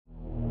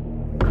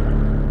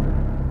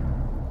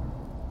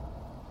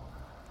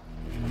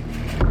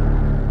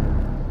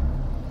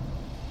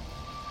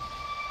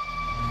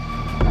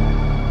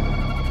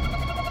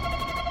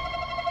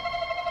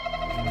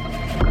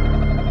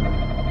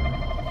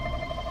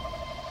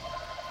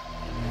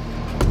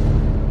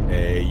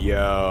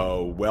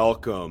Yo,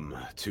 welcome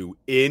to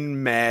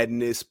In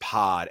Madness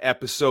Pod,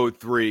 episode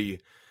 3.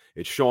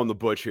 It's Sean the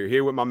Butcher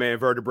here with my man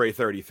Vertebrae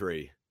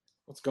 33.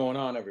 What's going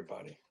on,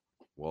 everybody?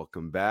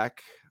 Welcome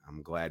back.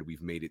 I'm glad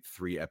we've made it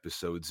 3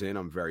 episodes in.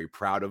 I'm very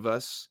proud of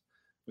us.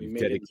 We've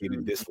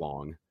dedicated this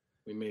long.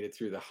 We made it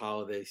through the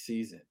holiday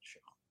season,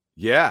 Sean.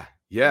 Yeah.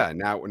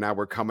 Now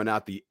we're coming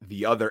out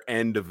the other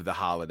end of the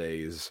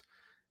holidays,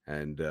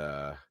 and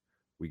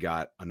we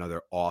got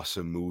another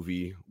awesome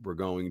movie we're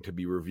going to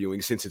be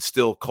reviewing. Since it's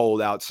still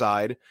cold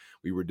outside,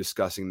 we were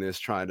discussing this,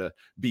 trying to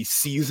be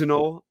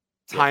seasonal,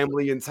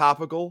 timely, and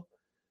topical.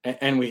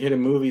 And we hit a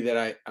movie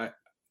that I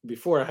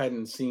before I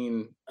hadn't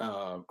seen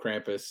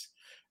Krampus,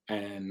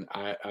 and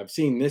I've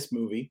seen this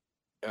movie,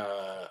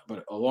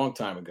 but a long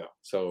time ago.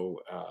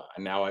 So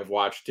now I've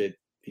watched it,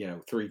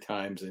 3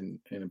 times in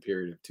a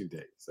period of 2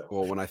 days. So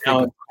well, when I think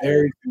I'm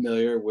very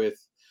familiar with.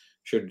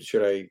 Should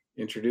I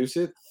introduce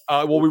it?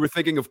 Well, we were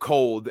thinking of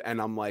Cold,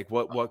 and I'm like,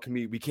 what can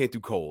we can't do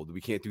Cold.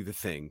 We can't do The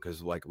Thing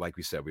because like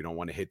we said, we don't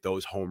want to hit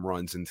those home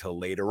runs until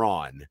later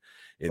on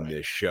in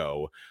this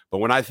show. But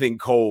when I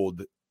think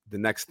Cold, the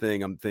next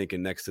thing I'm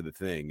thinking next to The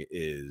Thing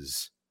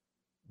is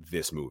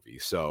this movie.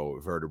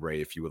 So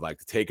Vertebrae, if you would like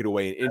to take it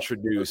away and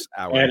introduce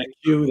our... And a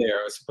cue there.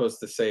 I was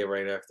supposed to say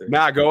right after.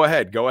 Nah, go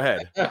ahead.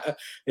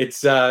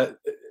 It's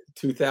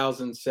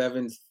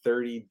 2007's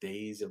 30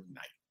 Days of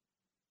Night.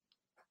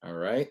 All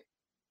right.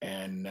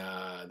 And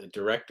the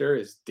director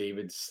is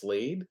David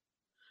Slade,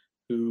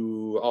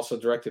 who also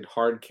directed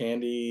Hard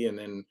Candy and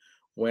then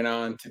went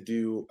on to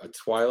do a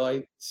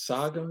Twilight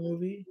Saga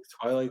movie,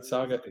 Twilight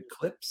Saga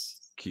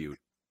Eclipse. Cute.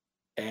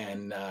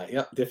 And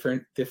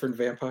different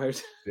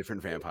vampires.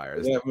 Different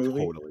vampires. That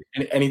movie. Totally.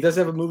 And he does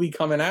have a movie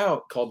coming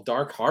out called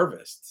Dark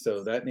Harvest.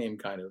 So that name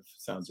kind of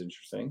sounds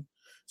interesting.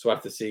 So I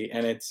have to see.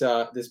 And it's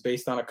this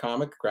based on a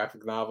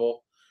graphic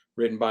novel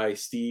written by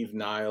Steve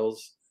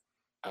Niles.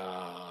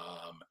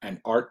 And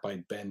art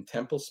by Ben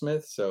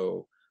Templesmith,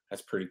 so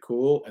that's pretty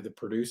cool. And the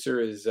producer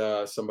is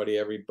somebody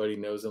everybody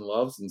knows and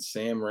loves, and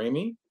Sam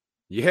Raimi.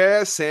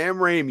 Yeah, Sam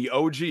Raimi,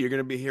 OG. You're going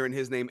to be hearing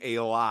his name a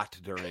lot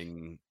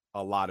during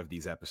a lot of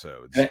these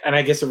episodes. And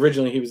I guess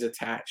originally he was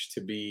attached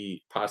to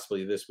be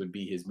possibly this would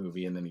be his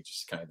movie, and then he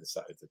just kind of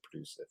decided to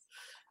produce it.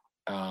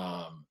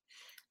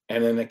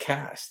 And then the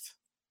cast: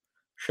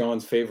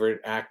 Sean's favorite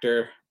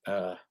actor,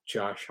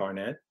 Josh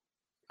Hartnett.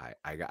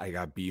 I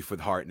got beef with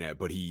Hartnett,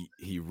 but he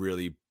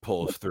really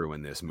pulls through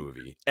in this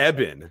movie.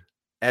 Eben.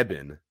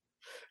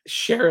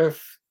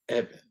 Sheriff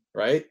Eben,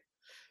 right?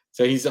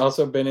 So he's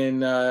also been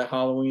in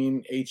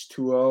Halloween,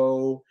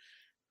 H2O,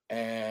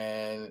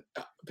 and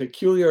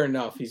peculiar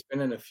enough, he's been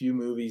in a few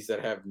movies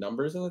that have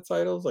numbers in the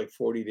titles, like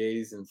 40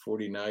 Days and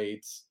 40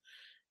 Nights.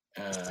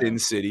 Sin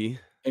City.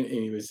 And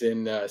he was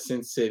in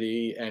Sin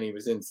City, and he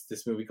was in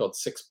this movie called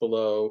Six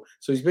Below.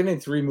 So he's been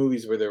in 3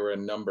 movies where there were a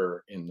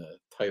number in the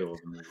title of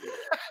the movie.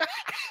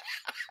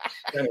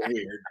 Kind of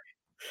weird.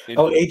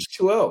 Oh,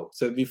 H2O.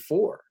 So it'd be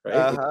 4, right?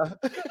 Uh-huh.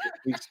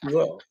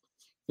 H2O.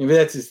 Maybe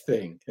that's his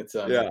thing. It's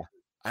yeah.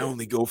 I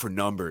only go for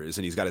numbers,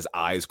 and he's got his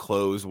eyes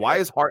closed. Why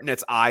is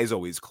Hartnett's eyes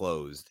always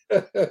closed?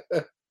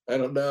 I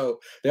don't know.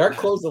 They are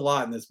closed a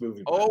lot in this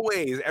movie.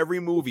 Always. Every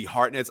movie,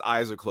 Hartnett's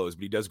eyes are closed,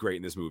 but he does great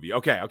in this movie.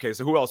 Okay.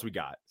 So who else we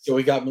got? So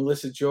we got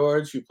Melissa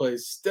George, who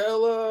plays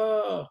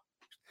Stella,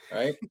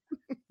 right?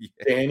 Yeah.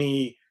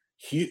 Danny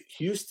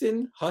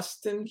Huston,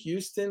 Huston,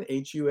 Huston,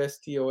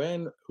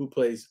 who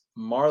plays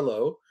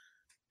Marlowe,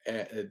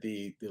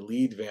 the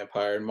lead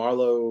vampire. And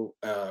Marlowe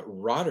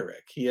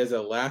Roderick. He has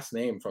a last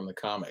name from the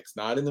comics,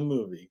 not in the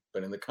movie,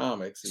 but in the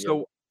comics.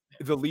 So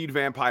the lead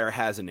vampire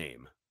has a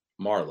name.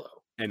 Marlowe.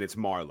 And it's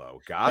Marlowe.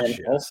 Gotcha.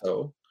 And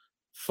also,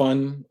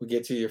 fun. We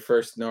get to your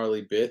first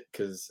gnarly bit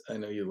because I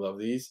know you love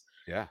these.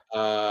 Yeah.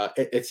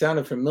 It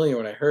sounded familiar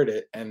when I heard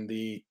it, and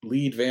the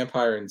lead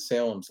vampire in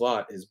Salem's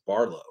Lot is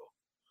Barlow.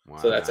 Wow.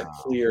 So that's a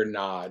clear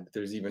nod.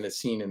 There's even a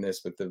scene in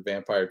this with the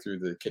vampire through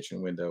the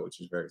kitchen window, which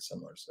is very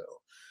similar. So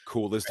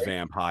coolest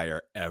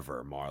vampire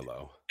ever,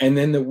 Marlowe. And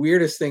then the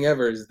weirdest thing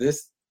ever is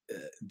this: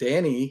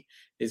 Danny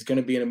is going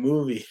to be in a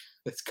movie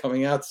that's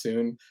coming out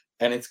soon.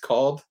 And it's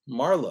called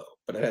Marlowe,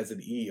 but it has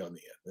an E on the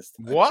end this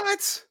time.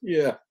 What?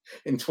 Yeah,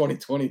 in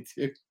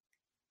 2022.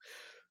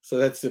 So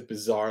that's a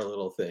bizarre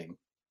little thing.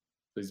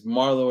 There's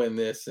Marlowe in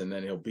this, and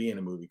then he'll be in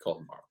a movie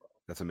called Marlowe.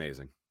 That's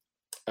amazing.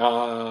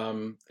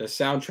 The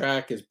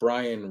soundtrack is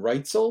Brian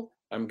Reitzel.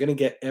 I'm going to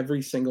get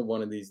every single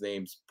one of these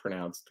names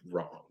pronounced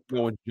wrong.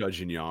 No one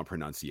judging you on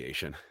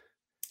pronunciation.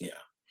 Yeah.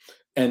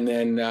 And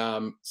then,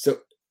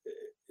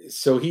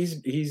 so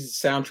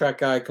he's soundtrack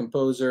guy,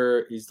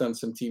 composer. He's done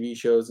some TV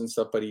shows and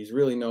stuff, but he's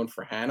really known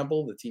for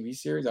Hannibal, the TV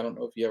series. I don't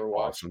know if you ever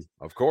watched. Awesome.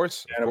 Of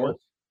course. Hannibal.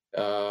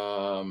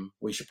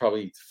 We should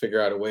probably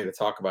figure out a way to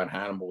talk about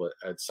Hannibal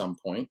at some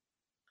point.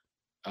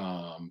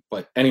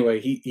 But anyway,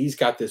 he's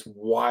got this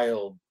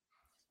wild.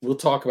 We'll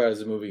talk about it as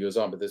the movie goes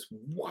on, but this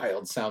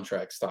wild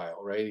soundtrack style,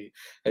 right? He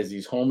has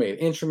these homemade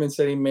instruments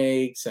that he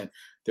makes, and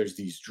there's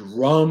these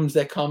drums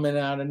that come in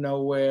out of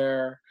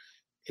nowhere.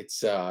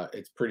 It's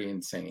pretty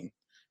insane.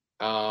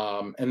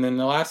 And then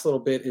the last little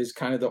bit is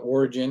kind of the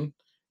origin.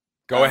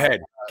 Go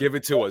ahead. Give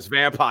it to us.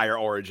 Vampire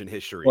origin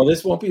history. Well,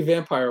 this won't be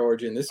vampire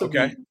origin. This will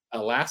Okay. be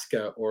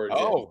Alaska origin.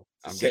 Oh,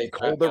 I'm getting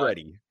cold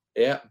already.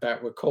 Yeah,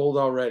 we're cold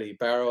already.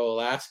 Barrow,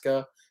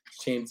 Alaska,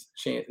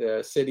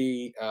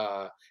 city.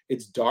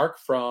 It's dark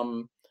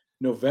from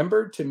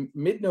mid-November to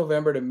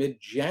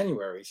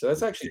mid-January. So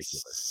that's actually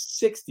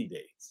 60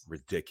 days.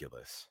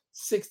 Ridiculous.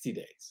 60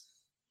 days.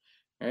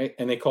 Right?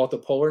 And they call it the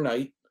Polar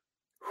Night.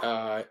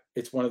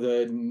 It's one of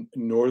the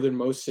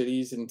northernmost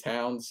cities and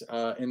towns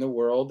in the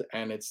world,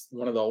 and it's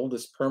one of the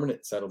oldest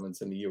permanent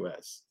settlements in the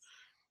U.S.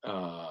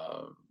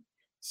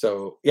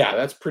 So yeah,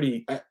 that's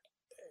pretty.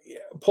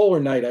 Polar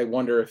Night. I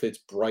wonder if it's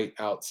bright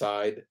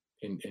outside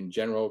in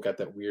general. Got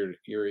that weird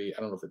eerie.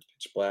 I don't know if it's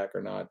pitch black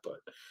or not, but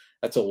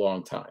that's a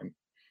long time.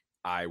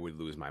 I would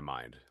lose my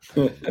mind.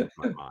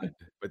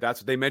 But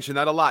that's what they mentioned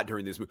that a lot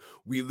during this movie.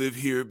 We live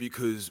here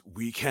because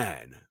we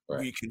can. Right.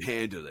 We can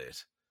handle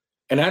it.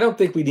 And I don't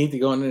think we need to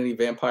go into any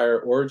vampire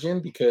origin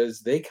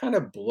because they kind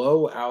of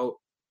blow out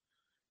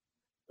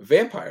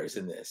vampires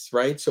in this,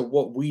 right? So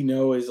what we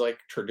know is like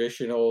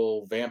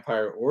traditional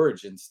vampire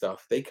origin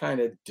stuff. They kind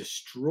of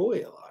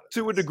destroy a lot of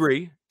to a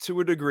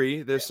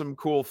degree. There's some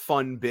cool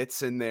fun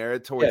bits in there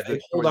towards the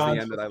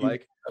end that I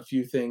like. A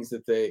few things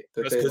that they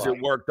just because it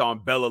worked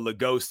on Bela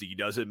Lugosi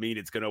doesn't mean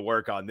it's going to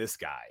work on this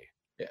guy.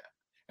 Yeah,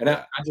 and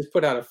I just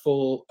put out a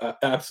full.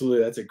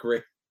 Absolutely, that's a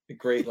great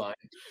line.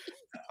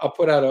 I'll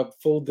put out a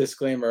full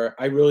disclaimer.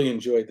 I really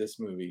enjoyed this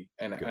movie,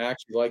 and I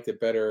actually liked it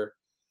better.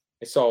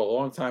 I saw it a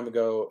long time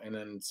ago, and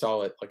then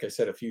saw it, like I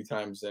said, a few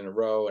times in a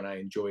row, and I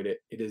enjoyed it.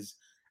 It is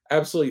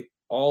absolutely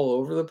all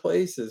over the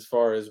place as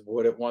far as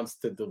what it wants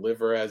to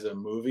deliver as a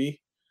movie,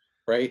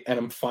 right? And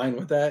I'm fine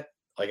with that.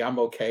 Like, I'm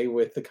okay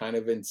with the kind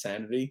of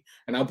insanity,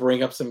 and I'll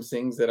bring up some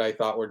things that I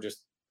thought were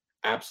just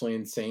absolutely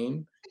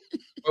insane.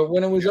 But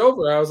when it was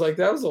over, I was like,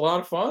 that was a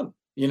lot of fun.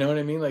 You know what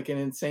I mean? Like, in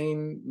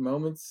insane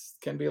moments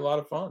can be a lot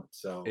of fun.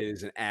 So it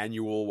is an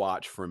annual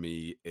watch for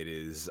me. It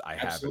is. I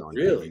have it on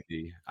really?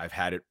 DVD. I've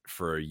had it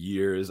for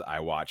years. I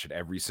watch it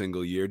every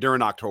single year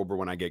during October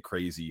when I get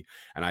crazy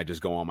and I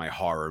just go on my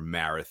horror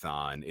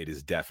marathon. It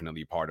is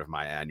definitely part of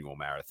my annual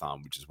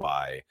marathon, which is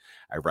why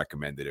I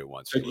recommended it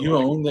once. So you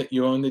own that?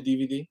 You own the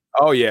DVD?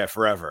 Oh yeah,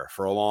 forever,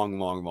 for a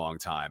long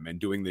time. And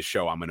doing this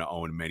show, I'm going to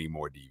own many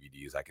more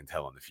DVDs. I can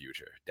tell in the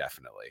future,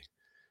 definitely.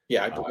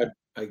 Yeah,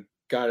 I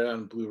got it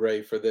on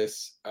Blu-ray for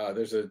this.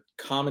 There's a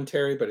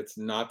commentary, but it's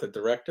not the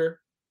director.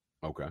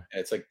 Okay.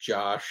 It's like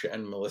Josh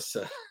and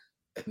Melissa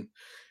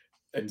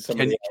and some.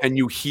 Can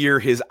you hear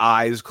his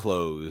eyes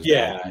closed?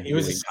 Yeah, he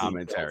was in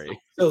commentary.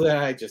 So then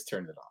I just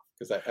turned it off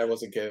because I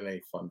wasn't getting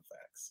any fun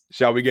facts.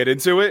 Shall we get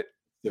into it?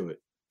 Do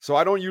it. So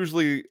I don't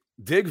usually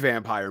dig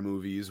vampire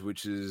movies,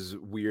 which is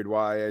weird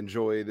why I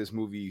enjoy this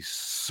movie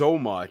so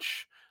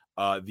much.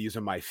 These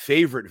are my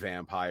favorite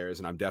vampires,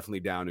 and I'm definitely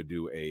down to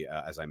do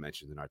as I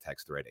mentioned in our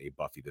text thread, a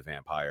Buffy the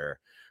Vampire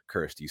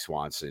Kirsty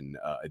Swanson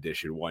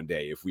edition one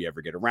day if we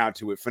ever get around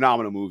to it.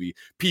 Phenomenal movie.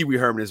 Pee Wee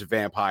Herman is a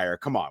vampire.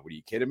 Come on, what are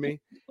you kidding me?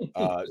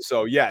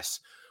 So yes,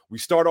 we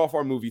start off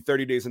our movie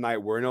 30 Days a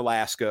Night. We're in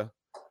Alaska.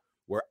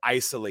 We're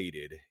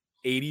isolated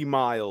 80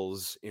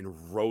 miles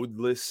in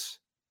roadless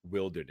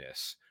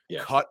wilderness,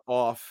 cut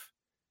off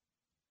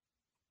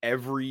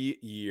every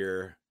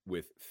year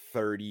with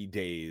 30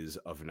 days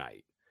of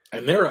night.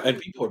 And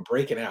people are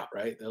breaking out,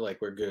 right? They're like,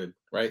 we're good,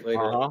 right?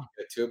 Later on,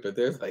 get to it, but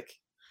there's like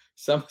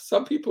some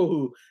people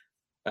who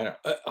I don't.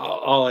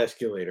 I'll ask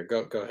you later.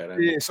 Go ahead.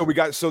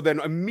 Yeah, so then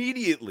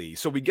immediately,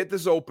 so we get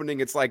this opening.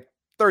 It's like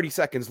 30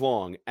 seconds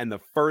long, and the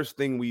first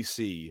thing we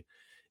see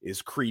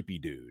is Creepy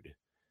Dude.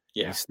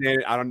 Yeah,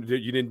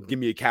 you didn't give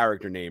me a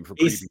character name for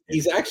Creepy Dude.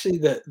 He's actually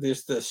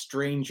the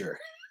stranger.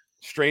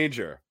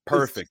 Stranger,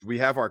 perfect. We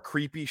have our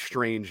creepy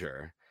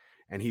stranger,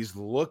 and he's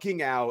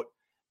looking out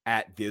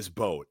at this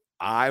boat.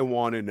 I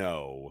want to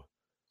know,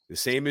 the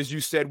same as you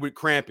said with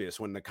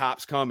Krampus, when the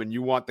cops come and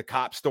you want the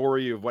cop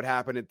story of what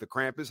happened at the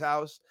Krampus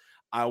house,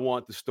 I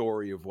want the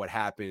story of what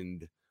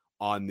happened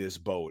on this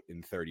boat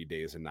in 30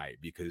 Days a Night,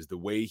 because the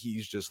way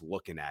he's just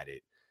looking at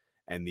it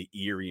and the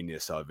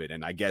eeriness of it,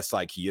 and I guess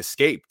like he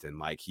escaped and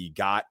like he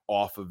got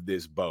off of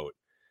this boat.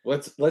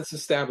 Let's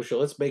establish it.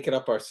 Let's make it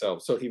up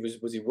ourselves. So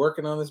was he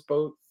working on this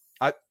boat?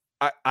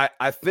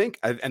 I think,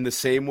 and the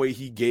same way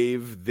he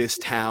gave this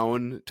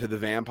town to the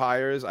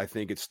vampires, I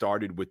think it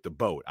started with the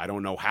boat. I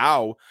don't know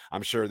how.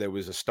 I'm sure there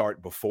was a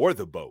start before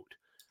the boat.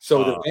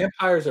 So the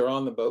vampires are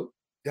on the boat?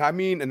 I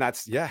mean, and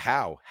that's,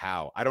 how?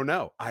 I don't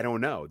know.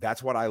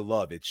 That's what I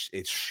love.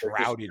 It's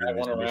shrouded in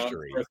this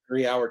mystery. For a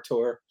 3-hour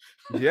tour.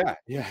 Yeah.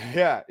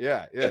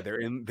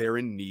 They're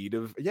in need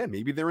of,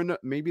 maybe they're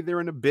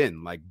in a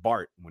bin like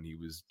Bart when he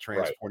was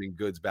transporting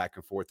goods back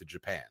and forth to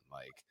Japan.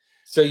 Like,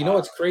 so you know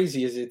what's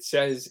crazy is it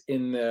says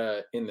in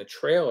the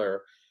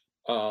trailer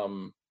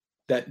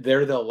that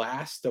they're the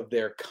last of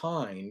their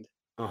kind,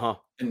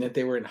 and that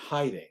they were in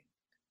hiding.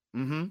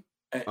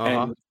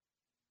 Mm-hmm.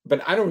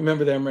 But I don't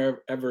remember them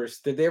ever.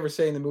 Did they ever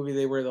say in the movie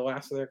they were the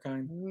last of their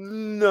kind?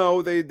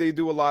 No, they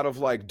do a lot of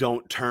like,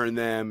 don't turn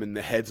them, and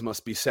the heads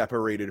must be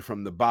separated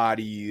from the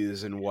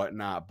bodies and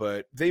whatnot.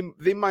 But they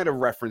might have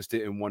referenced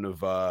it in one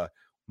of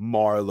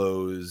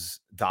Marlowe's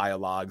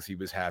dialogues he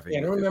was having. Yeah,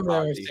 I With don't his remember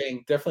them Rocky.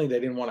 saying definitely they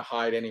didn't want to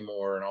hide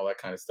anymore and all that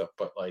kind of stuff.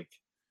 But like,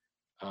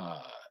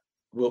 uh,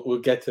 we'll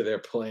get to their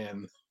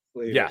plan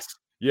later. Yes.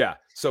 Yeah.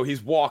 So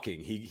he's walking.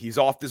 He's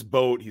off this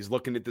boat. He's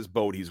looking at this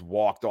boat. He's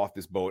walked off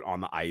this boat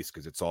on the ice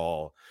because it's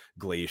all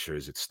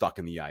glaciers. It's stuck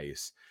in the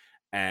ice.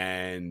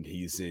 And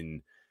he's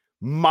in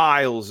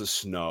miles of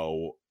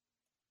snow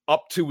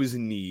up to his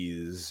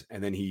knees.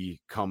 And then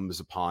he comes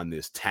upon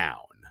this town.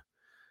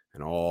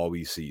 And all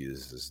we see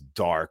is this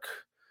dark,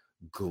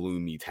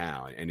 gloomy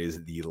town. And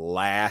is the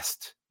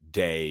last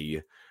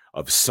day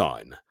of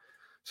sun.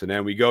 So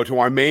then we go to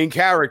our main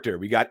character.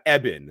 We got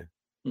Eben.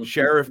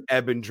 Sheriff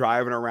Eben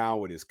driving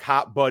around with his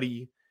cop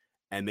buddy,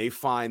 and they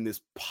find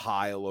this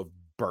pile of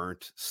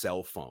burnt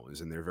cell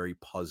phones, and they're very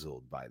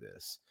puzzled by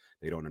this.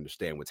 They don't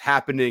understand what's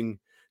happening.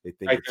 They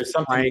think it's there's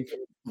something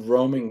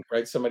roaming,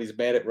 right? Somebody's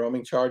mad at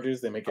roaming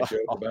charges. They make a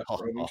joke about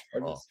roaming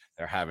charges.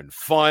 They're having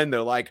fun.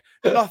 They're like,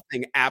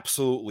 nothing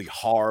absolutely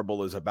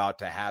horrible is about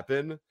to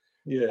happen.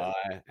 Yeah.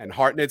 And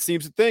Hartnett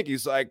seems to think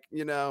he's like,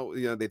 they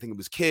think it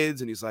was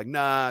kids, and he's like,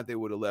 nah, they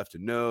would have left a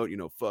note,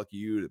 fuck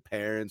you, the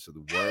parents or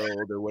the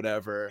world or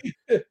whatever.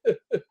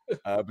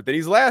 But then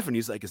he's laughing.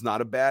 He's like, it's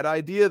not a bad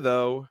idea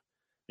though.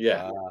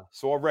 Yeah.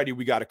 So already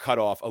we got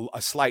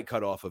a slight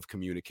cutoff of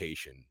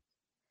communication.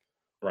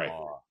 Right.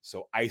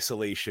 So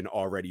isolation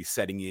already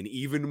setting in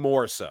even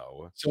more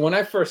so. So when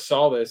I first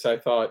saw this, I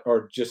thought,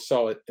 or just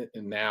saw it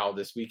now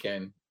this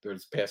weekend, or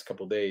this past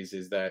couple of days,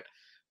 is that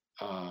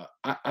I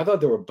thought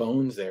there were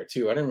bones there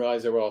too. I didn't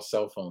realize they were all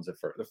cell phones at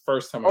first. The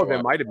first time. Oh,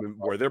 there might have been.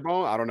 Were there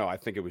bones? I don't know. I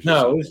think it was.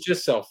 No, it was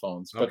just cell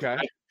phones. But okay.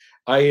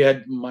 I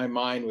had my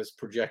mind was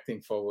projecting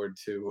forward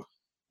to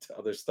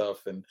other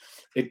stuff, and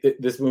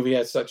this movie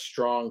has such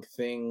strong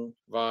Thing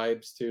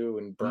vibes too,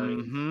 and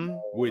burning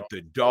with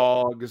the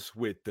dogs,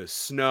 with the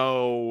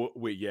snow,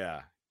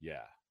 yeah.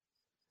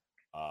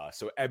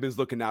 So Eben's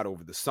looking out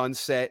over the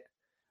sunset,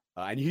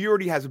 and he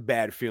already has a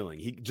bad feeling.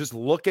 He just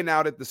looking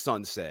out at the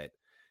sunset.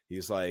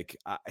 He's like,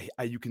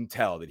 you can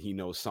tell that he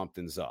knows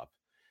something's up.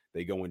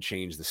 They go and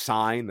change the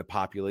sign, the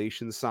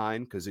population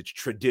sign, because it's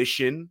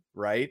tradition,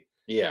 right?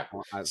 Yeah.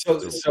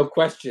 So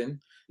question.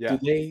 Yeah.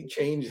 Do they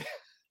change?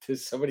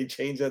 Does somebody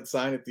change that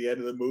sign at the end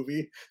of the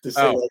movie to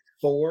say like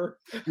 4?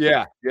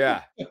 Yeah.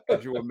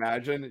 Could you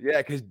imagine? Yeah,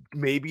 because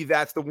maybe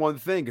that's the one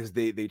thing, because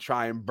they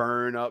try and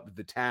burn up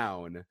the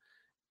town.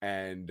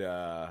 And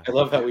I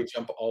love how we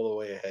jump all the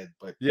way ahead.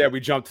 But yeah, we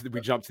jumped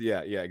to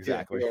yeah,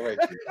 exactly. Yeah,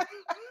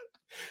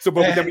 So,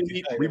 but then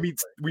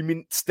we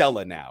meet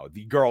Stella now,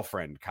 the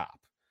girlfriend cop.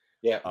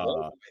 Yeah,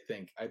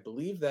 I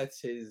believe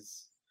that's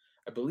his.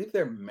 I believe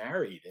they're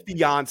married.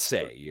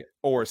 Fiance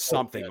or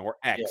something, or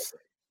ex.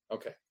 Yeah.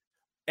 Okay.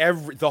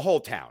 The whole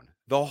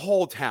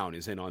town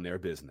is in on their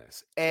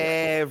business.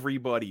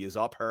 Everybody is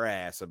up her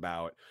ass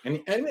about,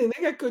 and they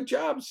got good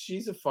jobs.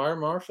 She's a fire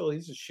marshal.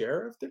 He's a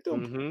sheriff. They're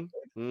doing.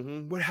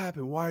 What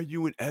happened? Why are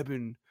you and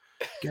Eben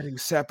getting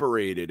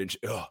separated? And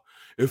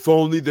if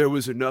only there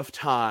was enough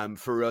time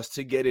for us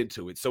to get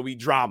into it. So we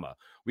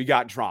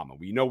got drama.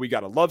 We know we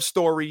got a love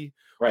story.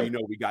 Right. We know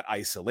we got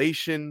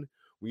isolation.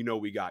 We know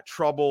we got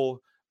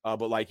trouble.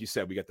 But like you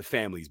said, we got the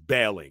families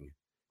bailing.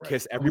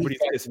 Right. Everybody's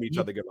kissing each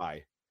other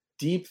goodbye.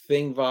 Deep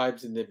Thing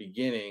vibes in the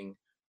beginning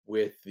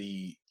with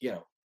the,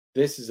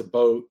 this is a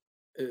boat.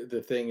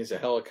 The Thing is a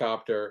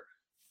helicopter,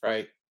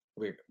 right?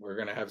 We're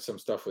going to have some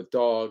stuff with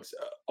dogs.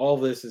 All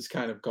this is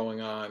kind of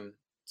going on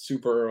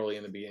super early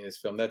in the beginning of this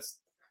film. It's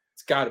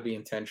got to be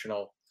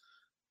intentional.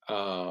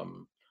 A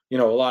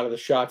lot of the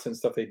shots and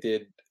stuff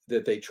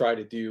that they try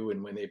to do,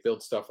 and when they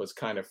build stuff, was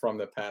kind of from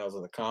the panels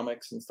of the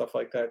comics and stuff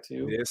like that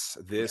too.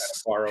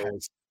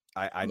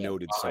 I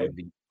noted some of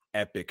the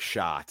epic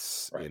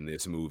shots in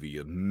this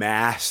movie,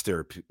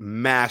 masterfully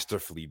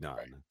done.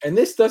 Right. And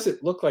this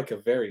doesn't look like a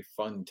very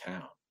fun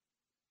town.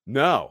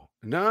 No.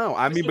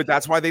 I mean, but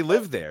that's why they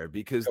live there,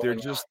 because they're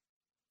just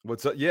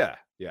what's up. Yeah.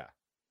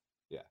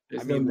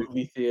 There's no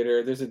movie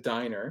theater. There's a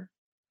diner.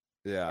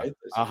 Yeah. Right?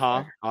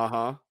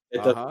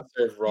 It doesn't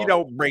serve raw. You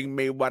don't bring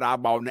me what I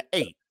want to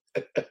eat,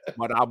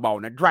 what I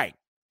want to drink.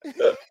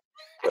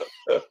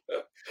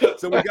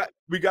 So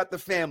we got the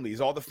families.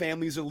 All the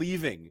families are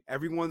leaving.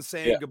 Everyone's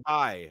saying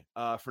goodbye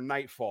for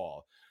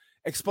nightfall.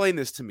 Explain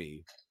this to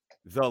me.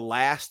 The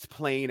last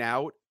plane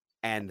out,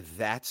 and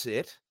that's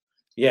it.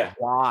 Yeah.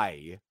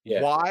 Why?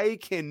 Yeah. Why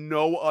can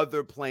no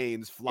other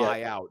planes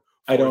fly out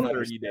for I don't 30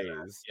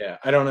 understand. days? Yeah,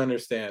 I don't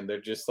understand. They're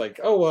just like,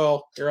 oh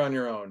well, you're on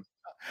your own.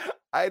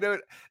 I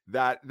don't.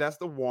 That's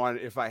the one.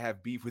 If I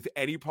have beef with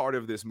any part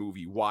of this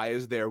movie, why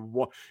is there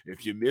one?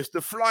 If you miss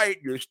the flight,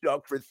 you're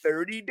stuck for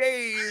 30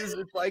 days.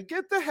 It's like,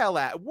 get the hell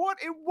out. What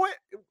in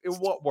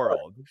what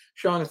world?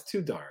 Sean, it's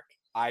too dark.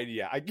 I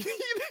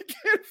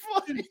can't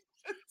find.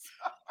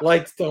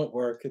 Lights don't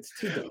work. It's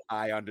too dark.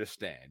 I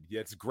understand. Yeah,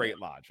 it's great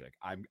logic.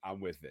 I'm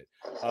with it.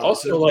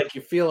 Also, like,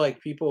 you feel like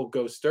people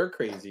go stir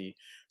crazy,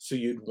 so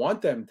you'd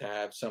want them to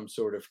have some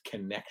sort of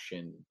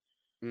connection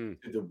to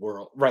the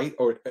world, right?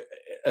 Or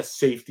a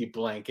safety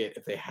blanket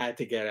if they had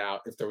to get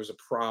out, if there was a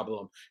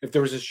problem, if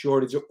there was a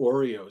shortage of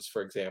Oreos,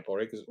 for example,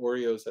 right? Because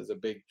Oreos has a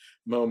big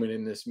moment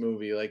in this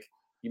movie. Like,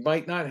 you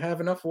might not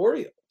have enough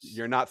Oreos.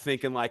 You're not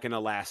thinking like an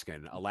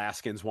Alaskan.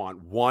 Alaskans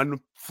want one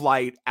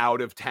flight out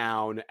of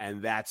town,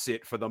 and that's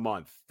it for the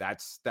month.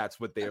 That's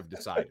what they have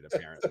decided,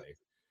 apparently.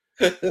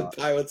 The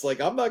pilot's like,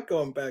 I'm not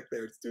going back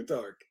there. It's too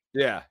dark.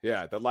 Yeah.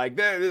 They're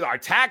like, our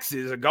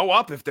taxes go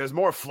up if there's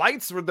more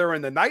flights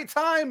during the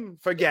nighttime.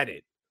 Forget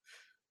it.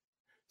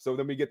 So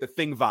then we get the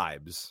Thing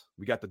vibes.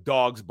 We got the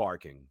dogs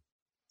barking.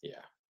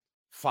 Yeah.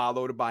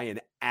 Followed by an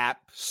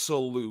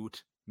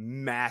absolute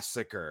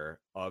massacre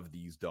of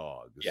these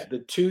dogs. Yeah, the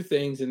two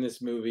things in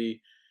this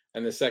movie,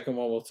 and the second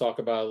one we'll talk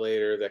about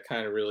later, that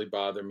kind of really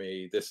bother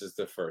me. This is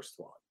the first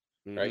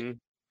one, right?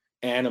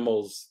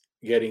 Animals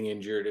getting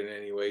injured in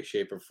any way,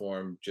 shape, or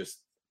form,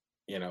 just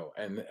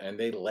and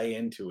they lay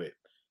into it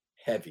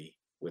heavy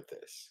with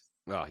this.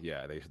 Oh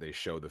yeah, they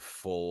show the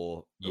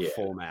full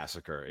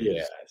massacre.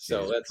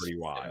 So that's pretty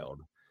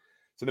wild.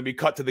 So then we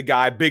cut to the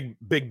guy, big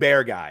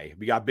bear guy.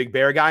 We got Big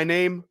Bear guy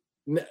name.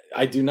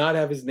 I do not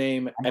have his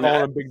name. I'm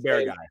calling him Big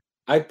Bear guy.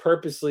 I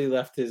purposely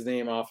left his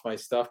name off my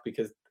stuff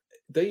because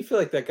don't you feel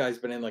like that guy's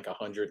been in like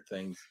 100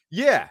 things?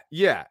 Yeah.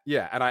 And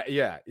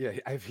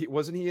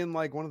wasn't he in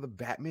like one of the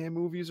Batman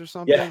movies or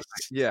something?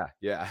 Yes.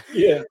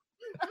 Yeah.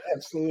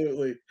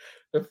 Absolutely.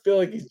 I feel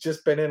like he's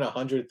just been in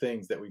 100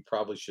 things that we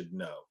probably should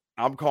know.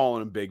 I'm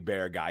calling him Big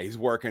Bear guy. He's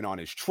working on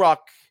his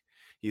truck.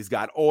 He's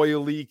got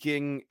oil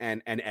leaking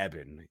and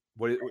ebbing.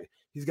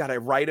 He's got to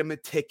write him a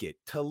ticket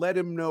to let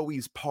him know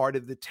he's part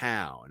of the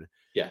town.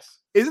 Yes.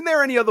 Isn't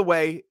there any other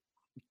way?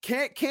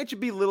 Can't you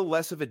be a little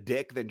less of a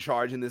dick than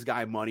charging this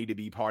guy money to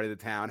be part of the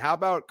town? How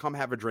about come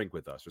have a drink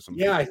with us or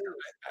something? Yeah.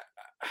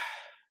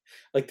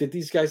 Like, did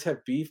these guys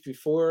have beef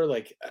before?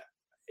 Like,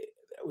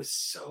 it was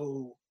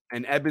so.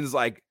 And Eben's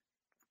like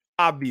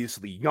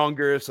obviously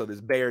younger, so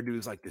this bear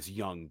dude's like this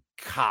young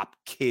cop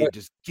kid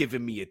just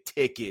giving me a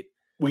ticket.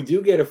 We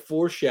do get a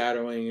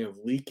foreshadowing of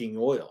leaking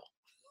oil.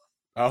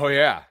 Oh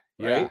yeah.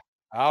 Right? Yeah.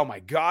 Oh my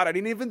God, I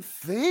didn't even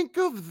think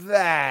of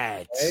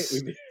that.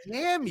 Right?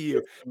 Damn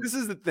you. This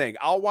is the thing.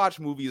 I'll watch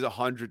movies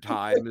 100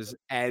 times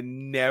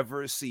and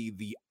never see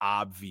the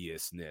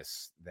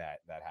obviousness that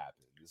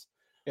happens.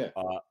 Yeah.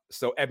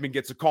 So Edmund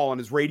gets a call on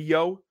his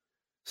radio.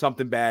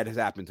 Something bad has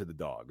happened to the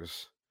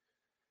dogs.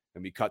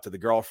 And we cut to the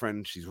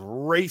girlfriend. She's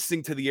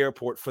racing to the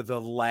airport for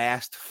the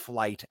last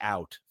flight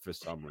out for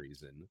some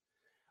reason.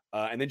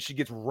 And then she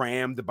gets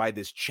rammed by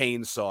this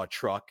chainsaw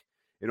truck.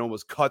 It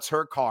almost cuts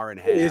her car in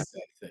half. What is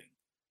that thing?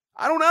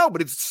 I don't know,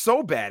 but it's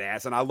so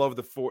badass, and I love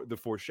the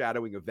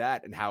foreshadowing of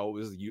that and how it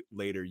was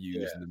later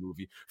used in the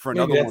movie for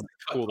another one.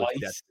 Cool,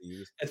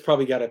 it's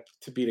probably got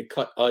to be to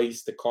cut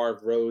ice, to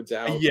carve roads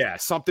out. Yeah,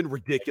 something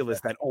ridiculous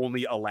that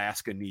only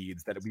Alaska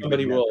needs. That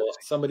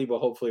somebody will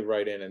hopefully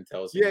write in and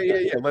tell us. Yeah.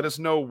 Let us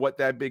know what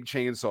that big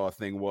chainsaw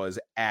thing was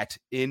at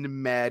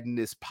In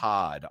Madness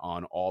Pod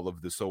on all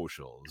of the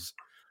socials.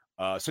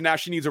 So now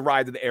she needs a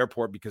ride to the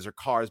airport because her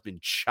car has been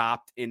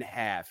chopped in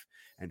half.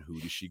 And who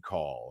does she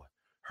call?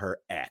 Her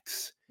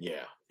ex.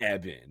 Yeah.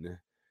 Eben.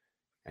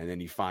 And then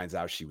he finds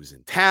out she was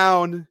in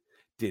town,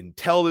 didn't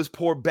tell this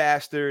poor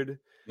bastard.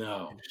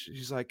 No. And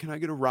she's like, can I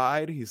get a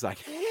ride? He's like,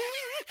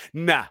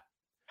 nah.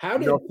 How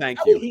did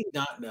he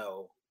not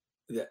know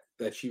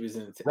that she was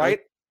in town? Right?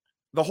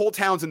 The whole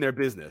town's in their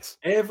business.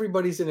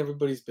 Everybody's in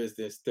everybody's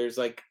business. There's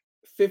like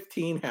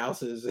 15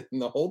 houses in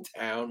the whole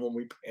town when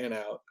we pan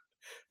out.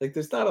 Like,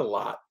 there's not a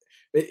lot.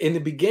 In the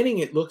beginning,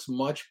 it looks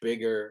much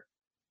bigger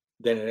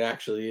than it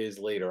actually is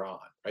later on,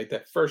 right?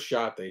 That first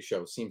shot they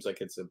show seems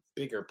like it's a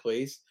bigger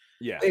place.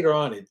 Yeah. Later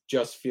on, it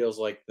just feels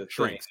like the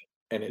shrinks.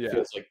 And it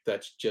feels like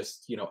that's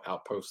just,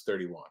 Outpost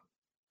 31,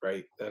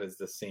 right? That is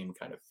the same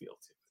kind of feel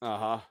to it.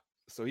 Uh-huh.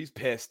 So he's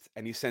pissed,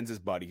 and he sends his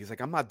buddy. He's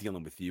like, I'm not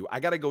dealing with you. I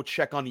got to go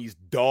check on these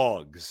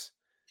dogs.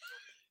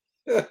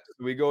 So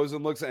he goes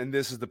and looks, and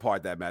this is the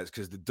part that matters,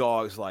 because the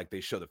dogs, like,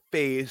 they show the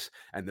face,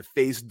 and the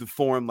face is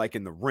deformed, like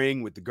in The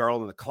Ring with the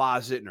girl in the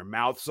closet, and her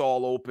mouth's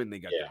all open. They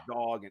got the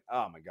dog, and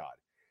oh my God.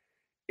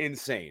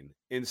 Insane.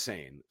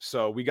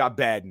 So we got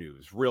bad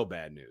news, real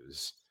bad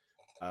news.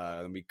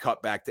 And we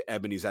cut back to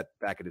Ebony's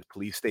back at his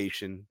police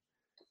station,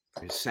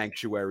 his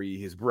sanctuary.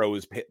 His bro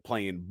is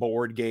playing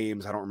board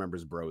games. I don't remember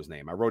his bro's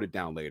name. I wrote it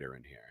down later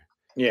in here.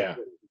 Yeah.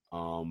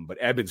 But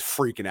Eben's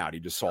freaking out. He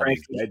just saw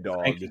these dead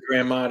dogs.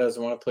 Grandma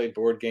doesn't want to play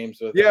board games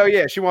with him.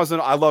 Yeah. She wants to.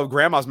 I love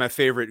Grandma's my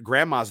favorite.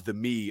 Grandma's the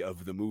me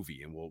of the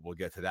movie, and we'll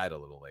get to that a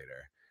little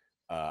later.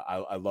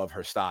 I love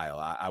her style.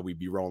 I would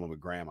be rolling with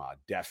Grandma,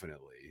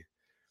 definitely.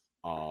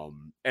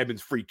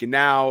 Eben's freaking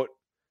out.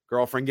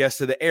 Girlfriend gets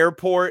to the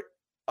airport.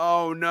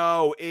 Oh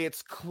no,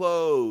 it's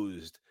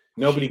closed.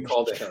 Nobody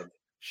called ahead.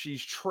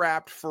 She's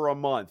trapped for a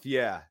month.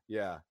 Yeah.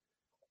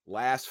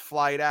 Last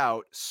flight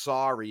out.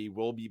 Sorry,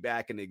 we'll be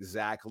back in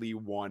exactly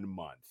 1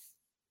 month.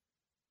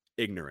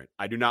 Ignorant.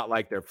 I do not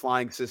like their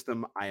flying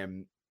system. I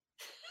am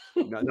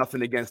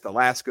nothing against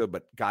Alaska,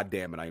 but God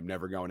damn it, I am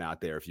never going out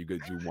there if you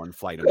could do one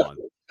flight a month.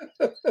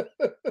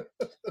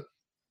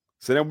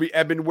 So then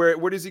Eben,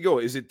 where does he go?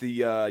 Is it the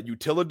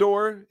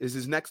Utilidor? Is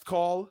his next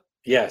call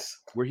Yes.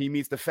 where he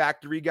meets the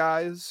factory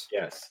guys?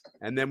 Yes.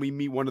 And then we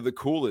meet one of the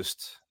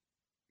coolest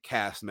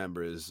cast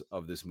members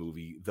of this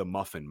movie, the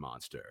Muffin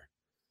Monster.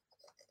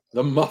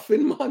 The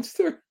Muffin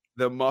Monster?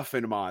 The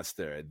Muffin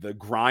Monster, the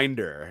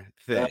grinder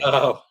thing.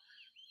 Oh.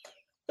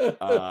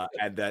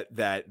 And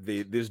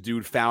this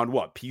dude found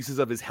what, pieces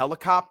of his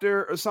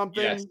helicopter or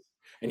something? Yes.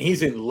 And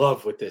he's in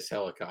love with this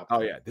helicopter.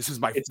 Oh yeah, this is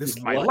my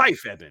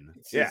life, Eben.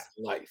 It's yeah, his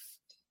life.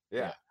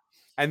 Yeah.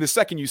 And the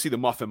second you see the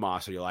Muffin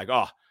Monster, you're like,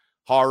 oh,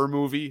 horror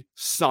movie,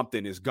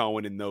 something is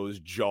going in those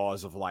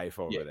jaws of life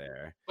over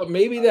there. But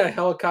maybe that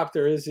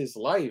helicopter is his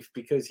life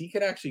because he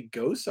could actually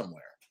go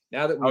somewhere.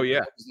 Now that we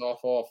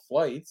off all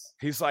flights.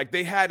 He's like,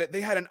 they had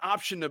an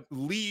option to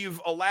leave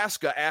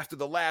Alaska after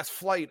the last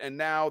flight, and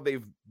now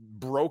they've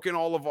broken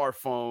all of our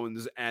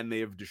phones and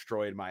they've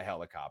destroyed my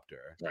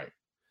helicopter. Right.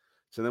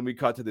 So then we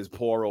cut to this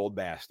poor old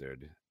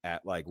bastard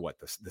at like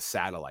the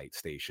satellite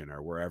station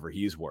or wherever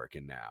he's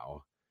working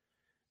now.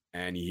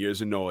 And he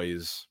hears a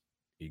noise.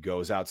 He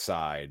goes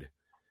outside,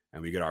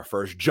 and we get our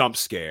first jump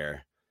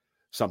scare.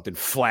 Something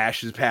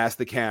flashes past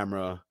the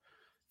camera.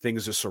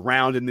 Things are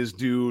surrounding this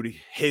dude,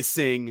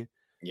 hissing.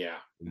 Yeah.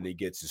 And he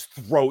gets his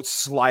throat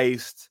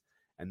sliced,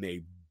 and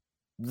they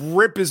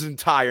rip his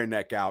entire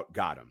neck out.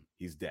 Got him.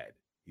 He's dead.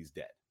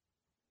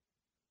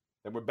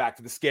 Then we're back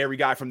to the scary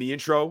guy from the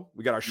intro.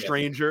 We got our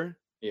stranger.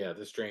 Yeah,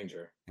 the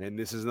stranger. And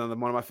this is another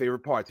one of my favorite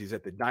parts. He's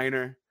at the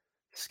diner,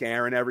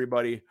 scaring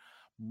everybody.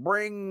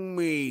 Bring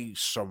me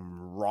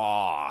some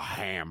raw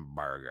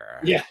hamburger.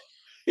 Yeah.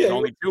 There's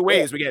only two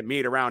ways we get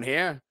meat around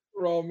here.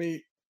 Raw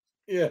meat.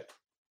 Yeah.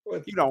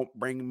 You don't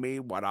bring me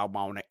what I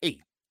want to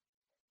eat,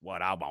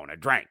 what I want to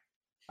drink.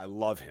 I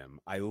love him.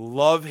 I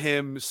love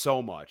him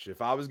so much.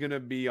 If I was going to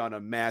be on a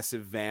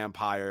massive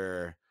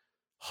vampire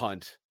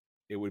hunt,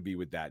 it would be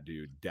with that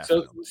dude.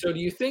 Definitely. So do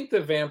you think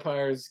the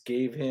vampires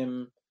gave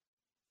him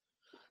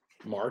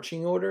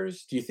marching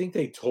orders? Do you think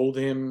they told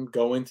him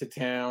go into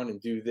town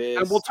and do this?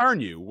 And we'll turn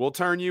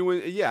you.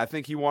 Yeah, I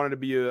think he wanted to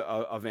be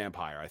a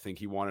vampire. I think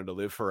he wanted to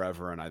live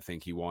forever, and I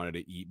think he wanted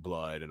to eat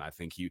blood. And I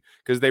think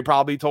because they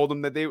probably told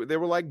him that they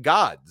were like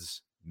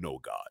gods. No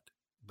God,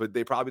 but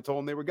they probably told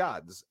him they were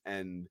gods,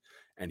 and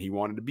he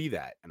wanted to be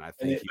that. And I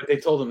think but they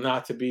told him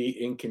not to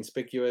be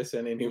inconspicuous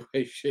in any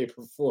way, shape,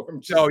 or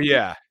form. Oh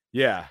yeah.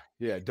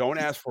 Don't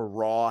ask for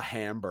raw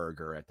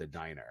hamburger at the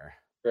diner.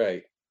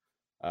 Right.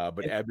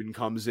 But Eben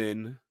comes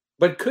in.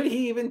 But could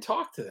he even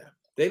talk to them?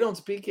 They don't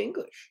speak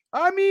English.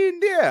 I mean,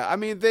 yeah. I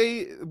mean,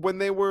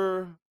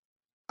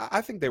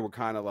 I think they were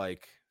kind of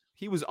like,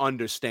 he was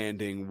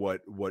understanding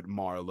what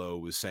Marlowe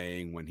was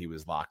saying when he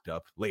was locked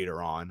up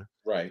later on.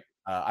 Right.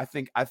 I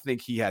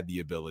think he had the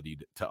ability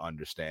to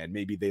understand.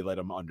 Maybe they let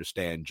him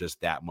understand just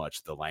that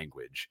much the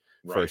language.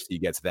 Right. First he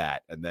gets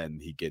that, and then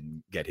he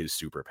can get his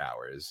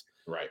superpowers.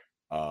 Right.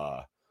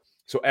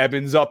 So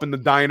Eben's up in the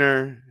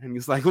diner, and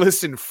he's like,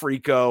 listen,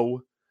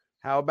 freako,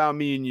 how about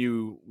me and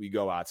you, we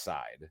go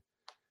outside?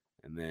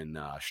 And then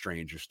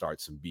Stranger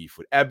starts some beef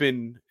with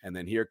Eben, and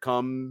then here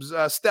comes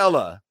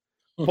Stella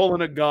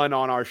pulling a gun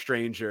on our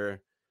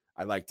Stranger.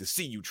 I'd like to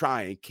see you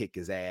try and kick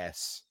his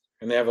ass.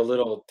 And they have a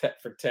little tit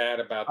for tat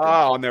about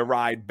on their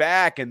ride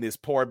back, and this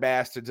poor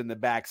bastard's in the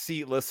back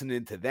seat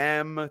listening to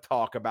them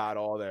talk about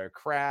all their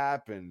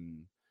crap,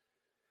 and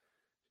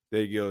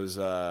they goes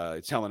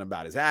telling him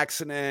about his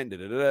accident,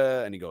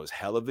 and he goes,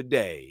 hell of a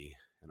day.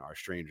 And our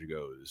Stranger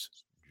goes,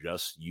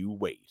 just you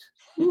wait.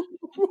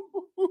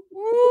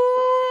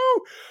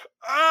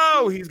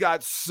 Oh, he's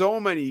got so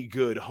many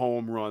good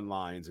home run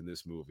lines in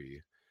this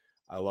movie.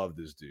 I love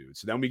this dude.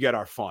 So then we get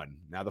our fun.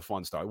 Now the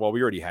fun starts. Well,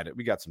 we already had it.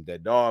 We got some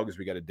dead dogs.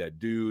 We got a dead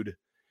dude.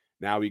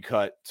 Now we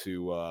cut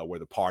to where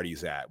the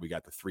party's at. We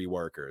got the three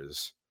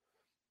workers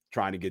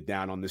trying to get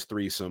down on this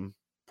threesome.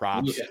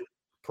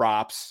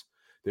 Props.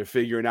 They're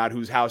figuring out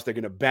whose house they're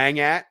going to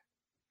bang at.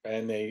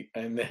 And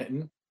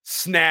then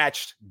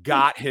snatched,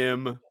 got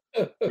him.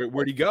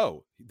 Where'd he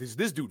go? This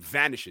dude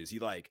vanishes.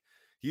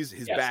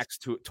 His back's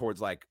towards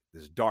like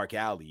this dark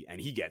alley,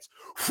 and he gets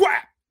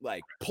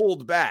like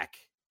pulled back.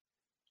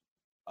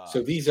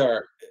 So these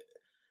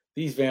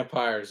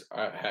vampires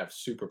have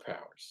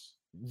superpowers.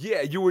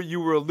 Yeah, you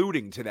were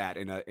alluding to that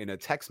in a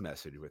text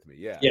message with me.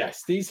 Yeah.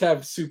 Yes, these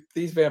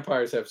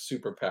vampires have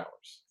superpowers.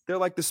 They're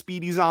like the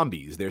speedy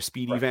zombies. They're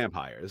speedy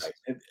vampires.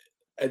 Right.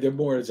 And they're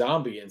more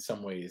zombie in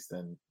some ways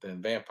than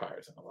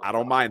vampires. I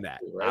don't mind that.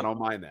 Right? I don't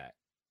mind that.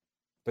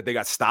 But they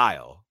got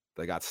style.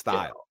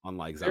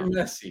 Unlike zombies. They're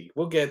messy.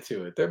 We'll get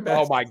to it. They're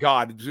messy. Oh my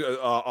God.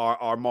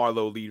 Our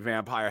Marlowe lead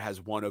vampire has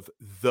one of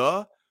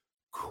the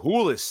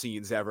coolest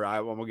scenes ever.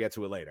 We'll get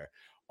to it later.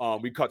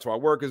 We cut to our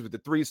workers with the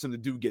threesome. The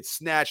dude gets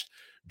snatched,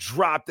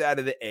 dropped out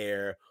of the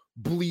air,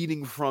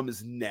 bleeding from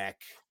his neck.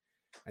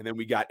 And then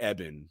we got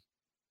Eben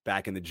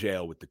back in the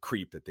jail with the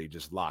creep that they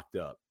just locked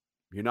up.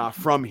 You're not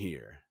from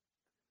here.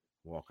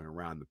 Walking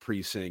around the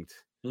precinct.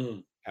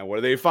 And what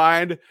do they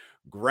find?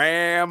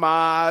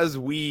 Grandma's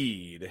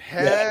weed.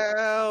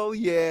 Hell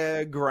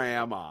yeah,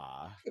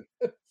 Grandma.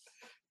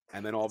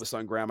 And then all of a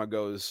sudden, Grandma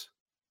goes,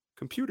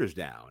 Computer's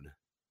down.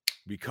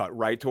 We cut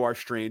right to our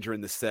stranger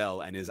in the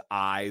cell, and his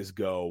eyes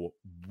go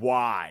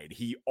wide.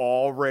 He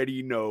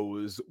already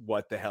knows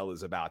what the hell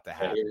is about to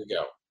happen. Here we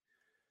go.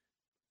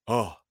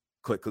 Oh,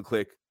 click, click,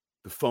 click.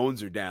 The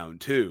phones are down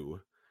too.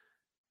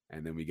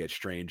 And then we get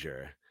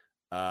stranger.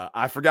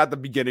 I forgot the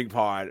beginning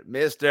part.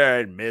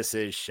 Mr. and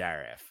Mrs.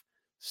 Sheriff.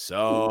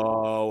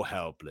 So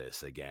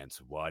helpless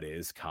against what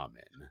is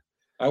coming.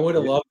 I would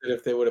have loved it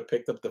if they would have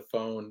picked up the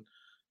phone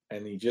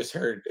and he just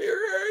heard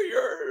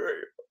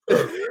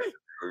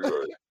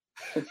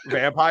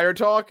vampire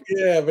talk.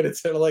 Yeah, but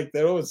it's like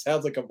that almost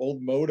sounds like an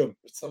old modem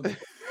or something.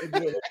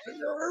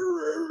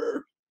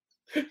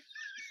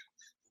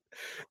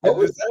 What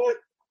was that?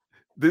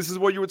 This is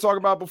what you were talking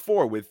about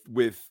before with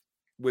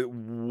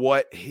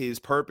what his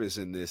purpose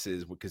in this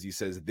is, because he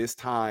says this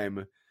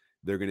time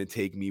they're going to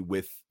take me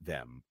with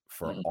them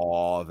for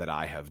all that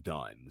I have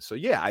done. So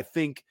yeah, I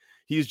think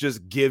he's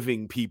just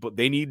giving people,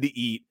 they need to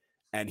eat,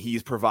 and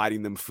he's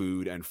providing them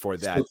food. And for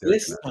that, So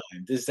this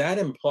time, does that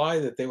imply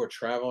that they were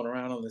traveling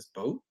around on this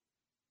boat?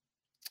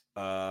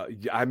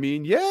 I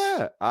mean,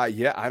 yeah, I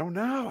don't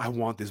know. I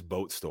want this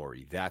boat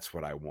story. That's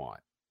what I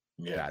want.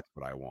 Yeah, that's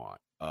what I want.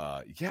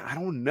 Yeah, I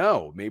don't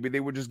know. Maybe they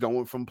were just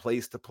going from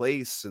place to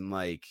place, and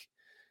like,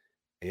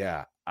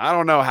 yeah, I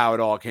don't know how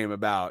it all came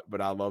about, but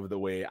I love the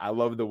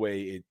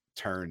way it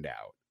turned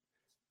out,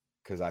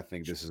 because I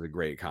think this is a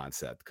great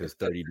concept, because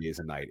 30 Days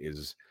a Night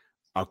is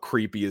a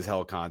creepy as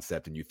hell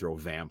concept, and you throw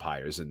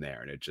vampires in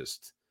there, and it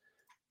just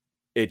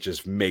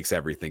makes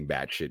everything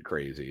batshit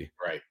crazy.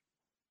 right.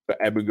 But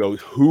Eben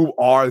goes, "Who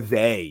are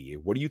they?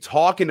 What are you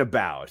talking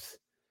about?"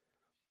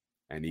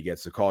 And he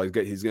gets the call. I'm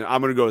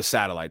gonna go to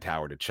Satellite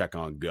Tower to check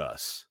on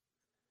Gus.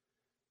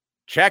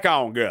 Check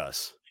on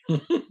Gus.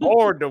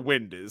 Board the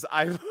windows.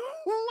 I love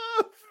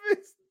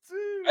this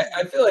dude.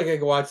 I feel like I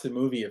could watch the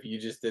movie if you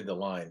just did the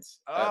lines.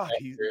 Oh,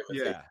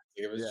 yeah.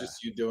 It was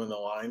just you doing the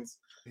lines.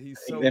 He's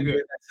so then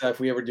good. If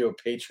we ever do a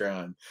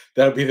Patreon,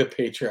 that'll be the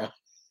Patreon.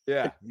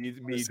 Yeah,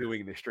 me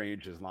doing the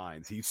Stranger's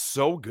lines. He's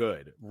so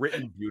good,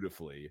 written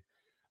beautifully.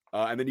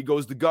 And then he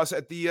goes to Gus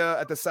at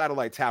the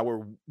Satellite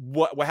Tower.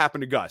 What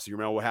happened to Gus? You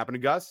remember what happened to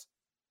Gus?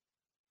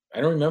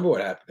 I don't remember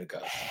what happened to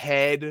Gus.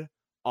 Head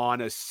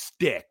on a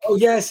stick. Oh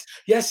yes,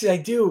 I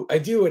do,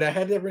 and I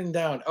had that written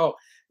down. Oh,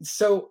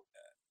 so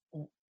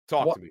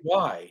talk to me.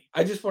 Why?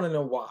 I just want to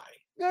know why.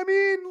 I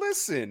mean,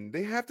 listen,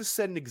 they have to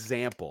set an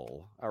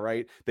example. All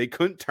right, they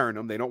couldn't turn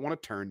him. They don't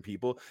want to turn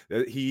people.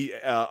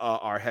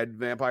 Our head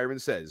vampire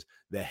says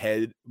the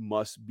head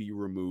must be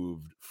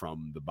removed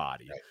from the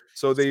body. Right.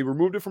 So they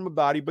removed it from the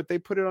body, but they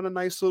put it on a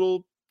nice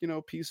little,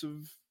 piece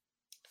of.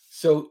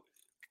 So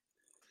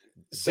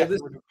this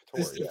is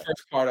the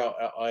first part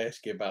I'll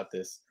ask you about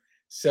this.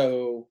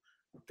 So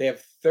they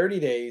have 30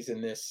 days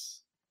in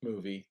this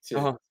movie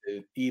to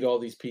eat all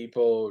these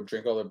people,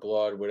 drink all their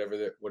blood,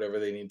 whatever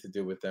they need to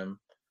do with them.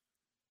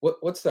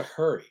 What's the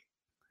hurry?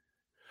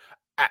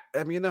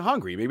 I mean, they're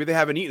hungry. Maybe they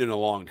haven't eaten in a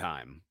long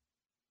time.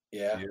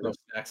 Yeah, no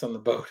snacks on the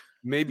boat.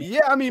 Maybe,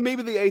 yeah. I mean,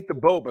 maybe they ate the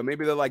boat, but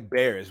maybe they're like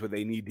bears, where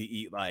they need to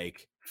eat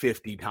like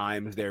 50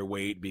 times their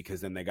weight,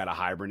 because then they got to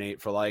hibernate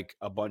for like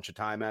a bunch of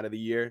time out of the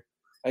year.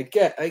 I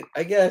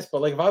guess,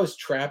 but like if I was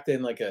trapped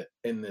in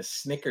in the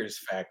Snickers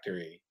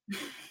factory,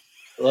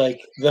 like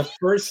the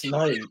first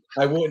night,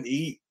 I wouldn't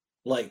eat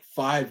like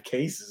 5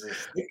 cases of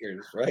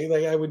Snickers, right?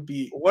 Like I would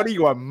be. What are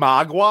you, a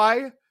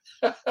Mogwai?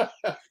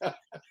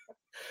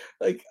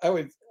 Like I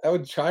would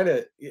try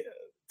to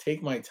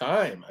take my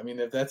time. I mean,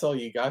 if that's all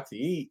you got to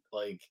eat,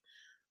 like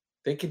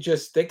they could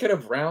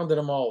have rounded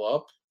them all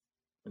up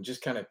and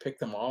just kind of picked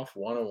them off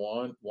one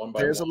by one.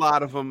 There's a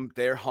lot of them.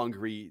 They're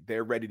hungry.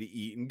 They're ready to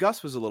eat. And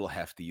Gus was a little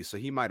hefty, so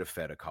he might have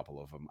fed a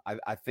couple of them.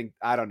 I think,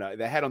 I don't know.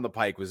 The head on the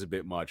pike was a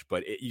bit much,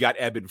 but you got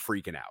Eben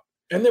freaking out.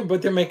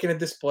 But they're making a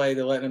display.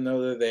 They're letting them know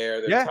they're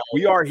there. Yeah,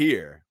 we are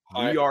here.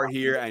 We are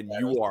here, and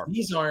you are.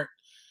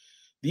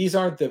 These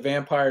aren't the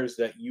vampires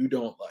that you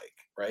don't like,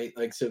 right?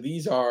 Like, so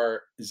these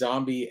are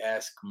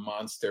zombie-esque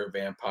monster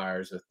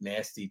vampires with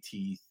nasty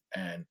teeth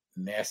and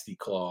nasty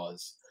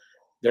claws.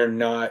 They're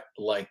not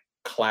like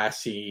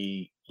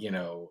classy,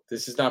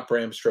 this is not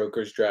Bram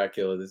Stoker's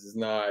Dracula. This is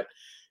not,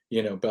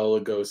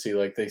 Bela Lugosi,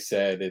 like they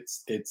said.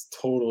 It's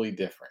totally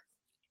different.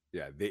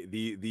 Yeah,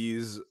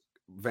 these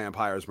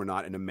vampires were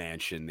not in a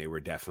mansion. They were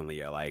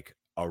definitely like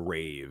a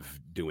rave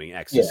doing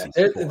ecstasy.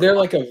 Yeah, they're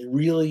like a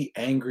really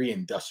angry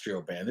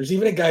industrial band. There's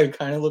even a guy who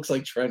kind of looks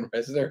like Trent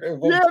Reznor.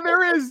 Yeah,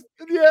 there is.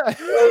 Yeah,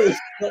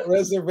 Trent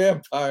Reznor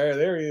vampire.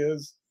 There he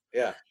is.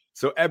 Yeah.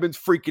 So Eben's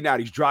freaking out.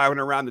 He's driving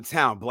around the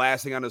town,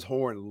 blasting on his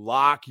horn.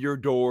 Lock your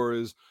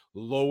doors.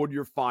 Load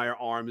your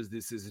firearms.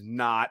 This is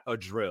not a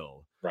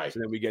drill. Right. So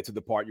then we get to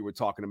the part you were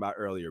talking about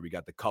earlier. We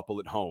got the couple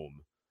at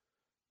home.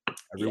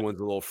 Everyone's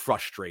a little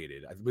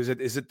frustrated.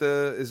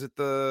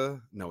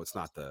 No, it's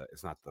not the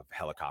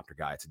helicopter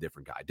guy. It's a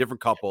different guy,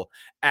 different couple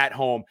at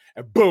home,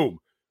 and boom,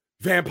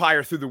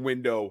 vampire through the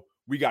window.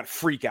 We got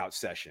freak out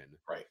session.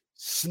 Right.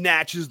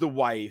 Snatches the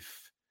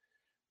wife.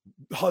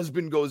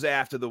 Husband goes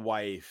after the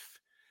wife.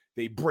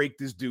 They break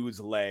this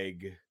dude's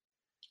leg.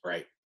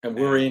 Right. And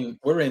we're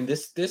in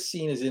this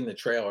scene is in the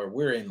trailer.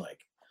 We're in like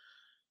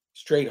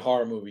straight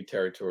horror movie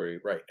territory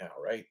right now,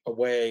 right?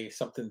 Away,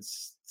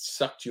 something's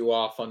sucked you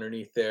off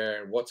underneath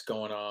there. What's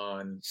going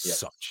on? Yep.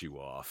 Sucked you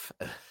off.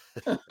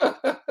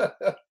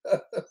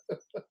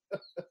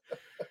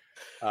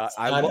 It's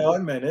not how I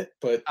meant it,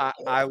 but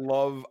I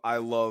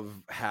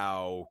love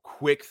how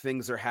quick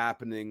things are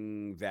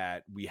happening,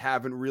 that we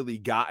haven't really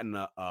gotten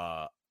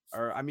or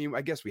I mean,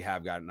 I guess we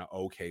have gotten an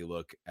okay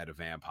look at a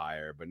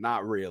vampire, but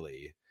not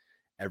really.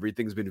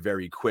 Everything's been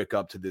very quick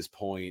up to this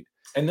point.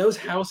 and those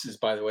houses,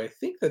 by the way, I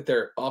think that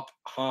they're up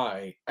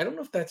high. I don't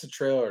know if that's a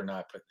trailer or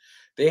not, but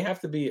they have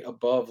to be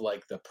above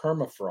like the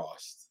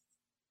permafrost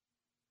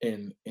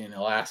in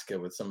Alaska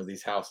with some of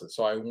these houses.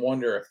 So I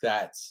wonder if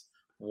that's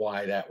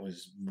why that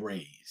was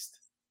raised.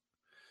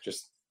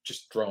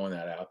 Just throwing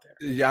that out there.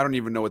 Yeah, I don't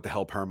even know what the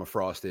hell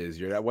permafrost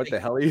is. What the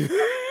hell are you?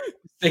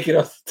 Thinking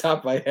off the top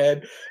of my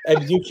head,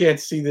 and you can't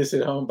see this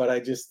at home, but I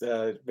just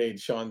made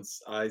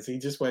Sean's eyes. He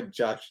just went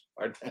Josh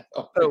Hartnett.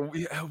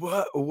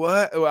 What?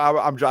 Well,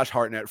 I'm Josh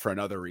Hartnett for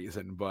another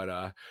reason,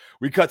 but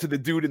we cut to the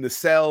dude in the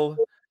cell,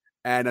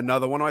 and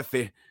another one. I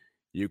think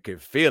you can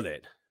feel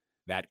it.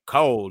 That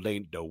cold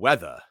ain't the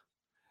weather.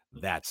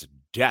 That's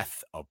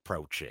death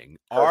approaching.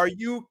 Perfect. Are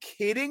you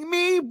kidding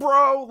me,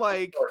 bro?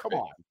 Like, come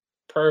on.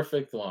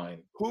 Perfect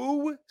line.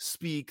 Who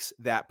speaks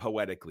that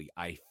poetically?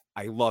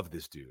 I love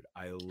this dude.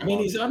 I mean,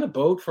 he's on a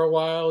boat for a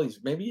while.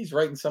 Maybe he's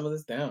writing some of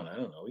this down. I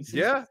don't know.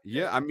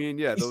 Yeah. I mean,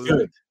 yeah, he's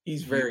good.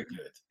 He's very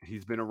good.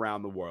 He's been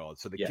around the world.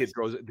 So the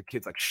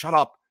kid's like, shut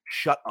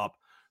up,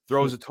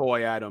 throws a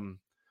toy at him.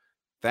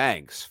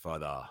 Thanks for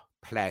the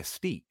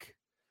plastique.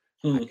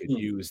 I could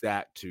use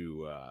that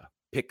to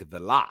pick the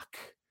lock.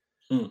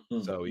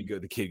 So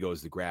the kid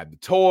goes to grab the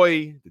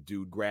toy. The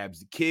dude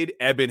grabs the kid.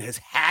 Eben has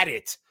had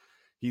it.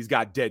 He's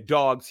got dead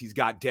dogs. He's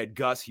got dead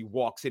Gus. He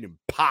walks in and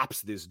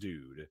pops this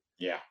dude.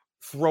 Yeah.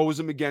 Throws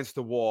him against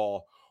the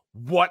wall.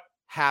 What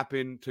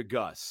happened to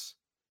Gus?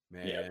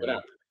 Man. Yeah, what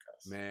happened to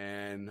Gus?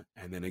 Man.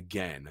 And then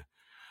again,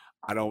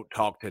 I don't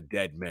talk to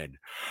dead men.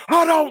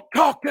 I don't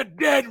talk to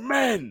dead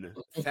men.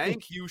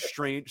 Thank you,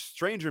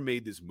 Stranger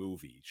made this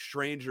movie.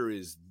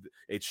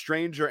 It's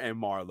Stranger and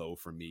Marlowe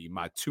for me,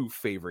 my two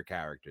favorite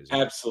characters.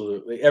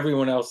 Absolutely.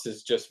 Everyone else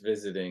is just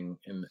visiting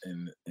in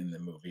the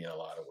movie in a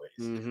lot of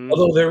ways. Mm-hmm.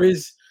 Although there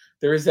is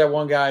that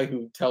one guy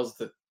who tells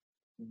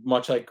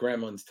much like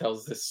Gremlins,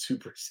 tells this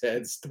super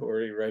sad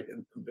story right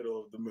in the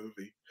middle of the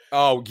movie.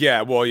 Oh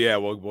yeah,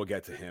 we'll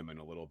get to him in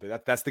a little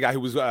bit. That's the guy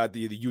who was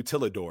the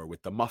utilidor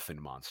with the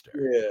muffin monster.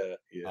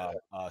 Yeah.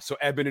 So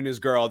Eben and his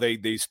girl,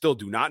 they still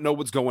do not know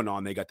what's going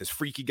on. They got this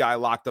freaky guy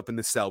locked up in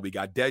the cell. We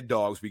got dead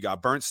dogs. We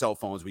got burnt cell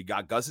phones. We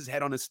got Gus's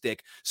head on a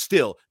stick.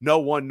 Still, no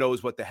one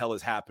knows what the hell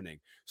is happening.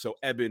 So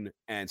Eben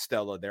and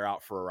Stella, they're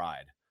out for a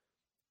ride.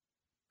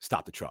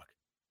 Stop the truck.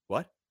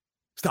 What?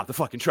 Stop the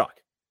fucking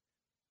truck.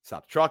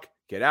 Stop the truck.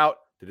 Get out.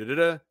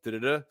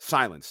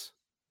 Silence.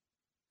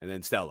 And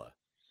then Stella.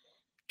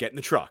 Get in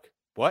the truck.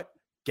 What?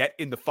 Get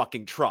in the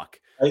fucking truck.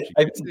 I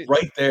think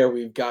right there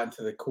we've gotten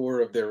to the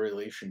core of their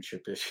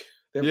relationship issue.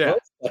 They're both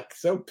like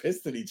so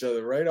pissed at each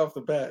other right off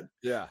the bat.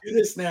 Yeah. Do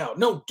this now.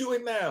 No, do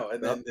it now.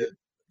 And then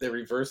they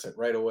reverse it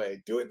right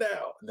away. Do it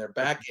now. And they're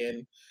back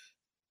in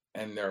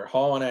and they're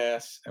hauling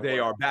ass. They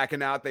are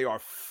backing out. They are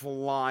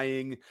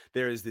flying.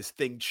 There is this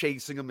thing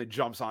chasing them. It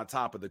jumps on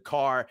top of the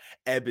car.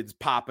 Eben's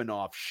popping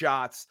off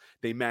shots.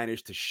 They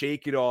manage to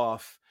shake it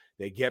off.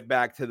 They get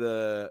back to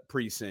the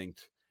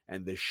precinct.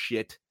 And the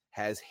shit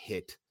has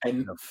hit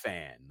the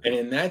fan. And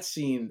in that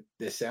scene,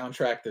 the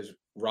soundtrack is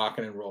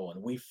rocking and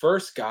rolling. We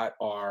first got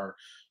our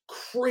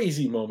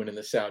crazy moment in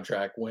the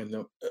soundtrack when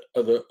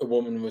the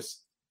woman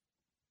was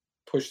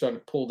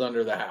pulled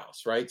under the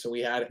house, right? So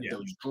we had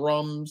those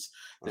drums,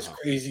 this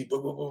crazy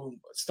boom, boom,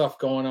 boom stuff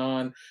going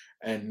on,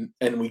 and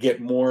we get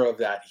more of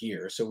that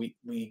here. So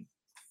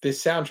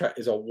this soundtrack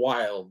is a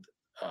wild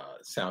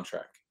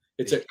soundtrack.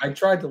 I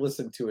tried to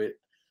listen to it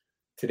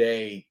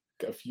today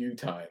a few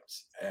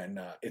times, and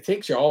it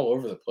takes you all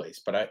over the place.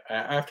 But I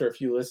after a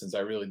few listens, I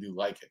really do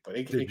like it. But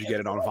did you get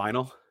it on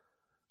vinyl?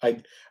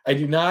 I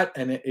do not,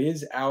 and it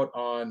is out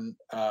on.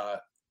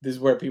 This is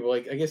where people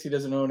I guess he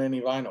doesn't own any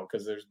vinyl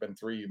because there's been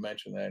 3 you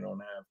mentioned that I don't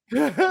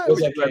have.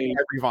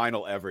 Every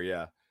vinyl ever,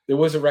 yeah. There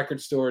was a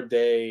Record Store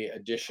Day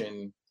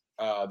edition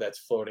that's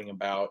floating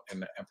about,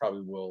 and I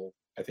probably will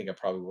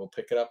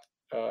pick it up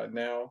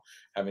now,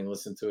 having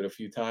listened to it a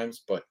few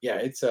times. But yeah,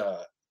 it's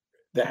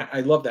I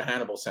love the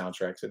Hannibal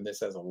soundtracks, and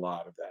this has a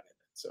lot of that in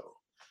it. So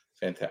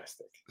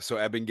fantastic. So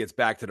Eben gets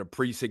back to the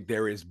precinct.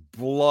 There is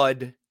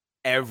blood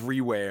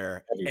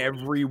everywhere.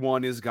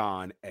 Everyone is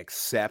gone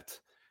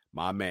except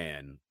my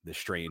man, the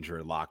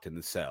stranger locked in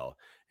the cell.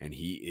 And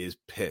he is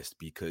pissed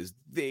because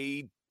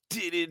they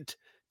didn't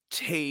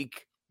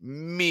take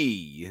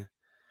me.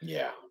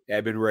 Yeah.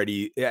 Eben's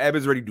ready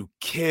to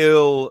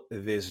kill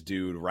this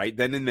dude right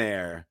then and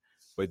there,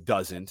 but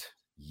doesn't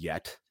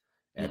yet.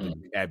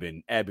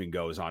 Eben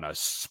goes on a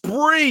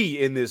spree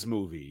in this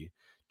movie.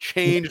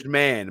 Changed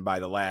man by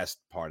the last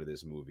part of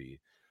this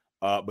movie.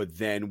 But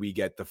then we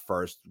get the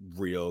first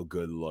real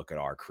good look at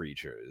our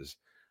creatures.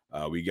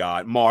 We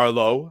got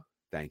Marlowe.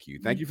 Thank you.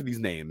 Thank you for these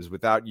names.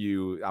 Without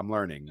you, I'm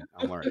learning.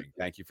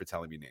 Thank you for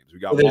telling me names. We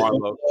got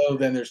Marlowe.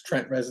 Then there's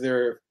Trent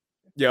Reznor.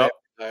 Yep.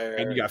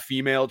 And you got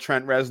female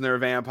Trent Reznor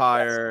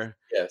vampire.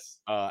 Yes.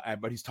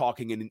 But he's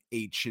talking in an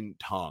ancient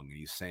tongue. And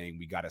he's saying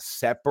we got to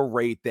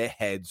separate the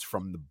heads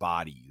from the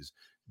bodies.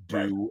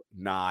 Do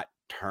not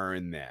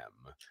turn them.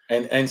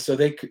 And so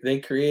they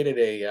created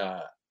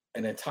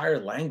an entire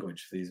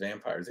language for these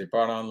vampires. They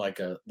brought on like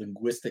a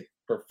linguistic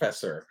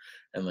professor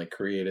and like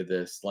created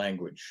this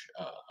language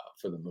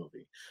for the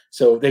movie.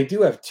 So they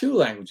do have two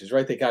languages,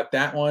 right? They got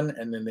that one,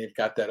 and then they've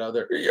got that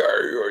other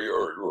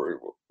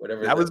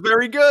whatever. That was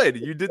very good.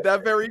 You did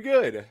that very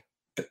good.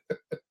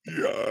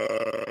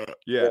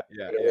 Yeah.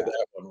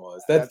 That one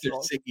was. That's their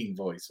singing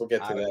voice. We'll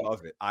get to that. I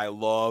love it. I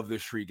love the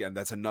shriek, and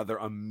that's another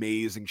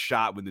amazing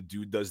shot when the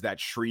dude does that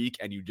shriek,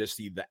 and you just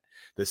see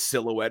the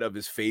silhouette of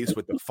his face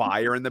with the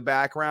fire in the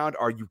background.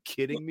 Are you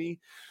kidding me?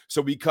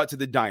 So we cut to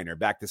the diner,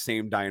 back the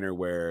same diner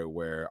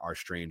where our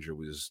stranger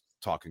was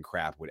talking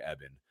crap with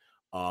Eben.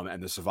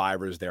 And the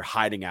survivors, they're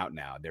hiding out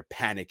now. They're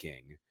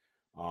panicking.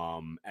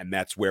 And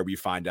that's where we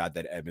find out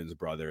that Eben's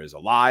brother is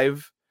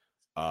alive.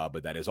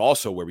 But that is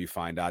also where we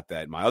find out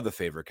that my other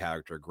favorite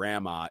character,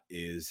 Grandma,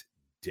 is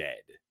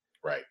dead.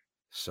 Right.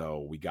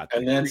 So we got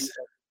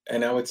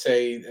and I would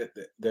say that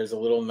there's a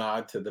little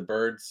nod to the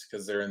birds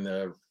because they're in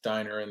the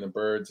diner and the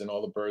birds and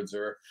all the birds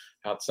are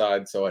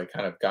outside. So I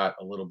kind of got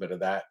a little bit of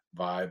that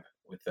vibe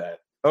with that.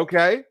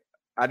 Okay.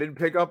 I didn't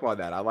pick up on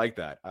that. I like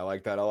that. I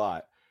like that a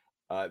lot.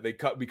 We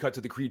cut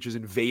to the creatures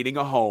invading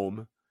a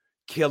home,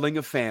 killing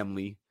a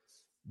family.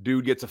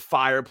 Dude gets a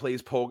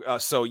fireplace poke.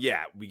 So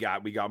yeah, we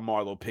got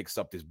Marlowe picks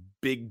up this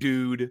big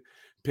dude,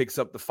 picks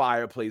up the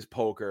fireplace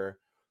poker,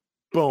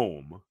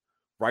 boom,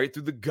 right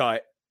through the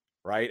gut,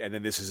 right? And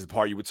then this is the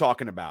part you were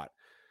talking about.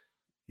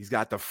 He's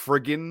got the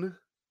friggin'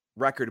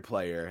 record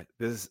player.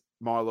 This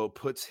Marlowe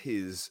puts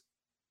his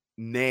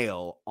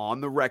nail on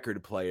the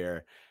record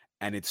player,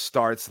 and it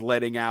starts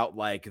letting out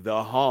like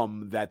the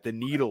hum that the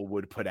needle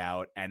would put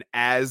out. And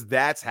as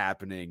that's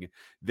happening,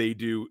 they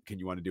do. Can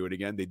you want to do it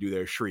again? They do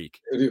their shriek.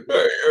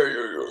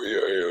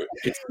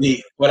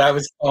 It's what I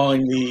was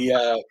calling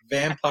the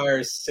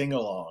vampire sing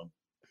along.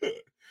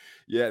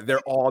 Yeah, they're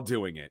all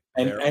doing it.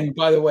 And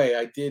by the way,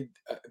 I did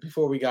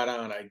before we got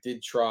on. I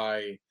did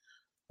try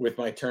with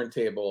my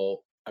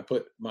turntable. I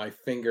put my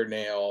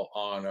fingernail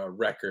on a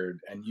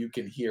record, and you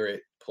can hear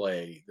it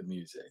play the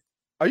music.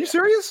 Are you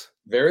serious?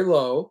 Very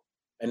low.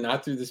 And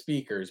not through the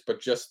speakers,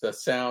 but just the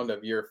sound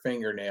of your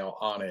fingernail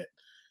on it.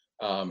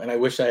 And I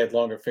wish I had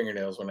longer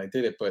fingernails when I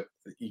did it, but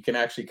you can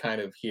actually kind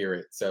of hear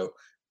it. So,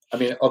 I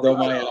mean, although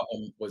my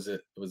album was a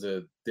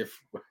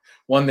different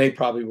one, they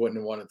probably wouldn't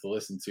have wanted to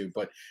listen to,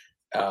 but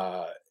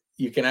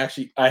you can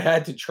actually. I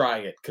had to try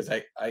it because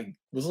I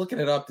was looking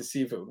it up to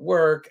see if it would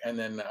work, and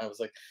then I was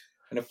like,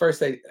 and at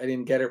first I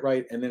didn't get it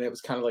right, and then it was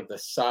kind of like the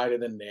side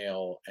of the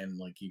nail, and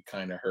like you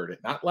kind of heard it,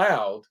 not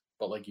loud.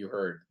 But like you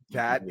heard.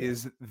 That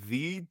is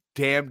the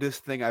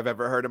damnedest thing I've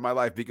ever heard in my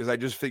life because I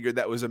just figured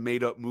that was a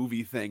made up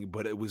movie thing,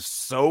 but it was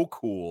so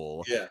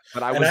cool. Yeah.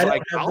 But I was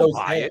like, I'll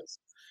buy it.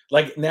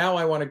 Like now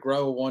I want to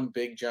grow one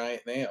big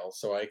giant nail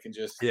so I can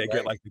just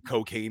get like the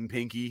cocaine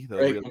pinky.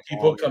 Right. When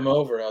people come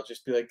over, I'll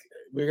just be like,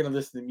 we're going to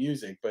listen to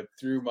music, but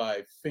through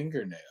my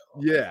fingernail.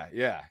 Yeah.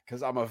 Yeah.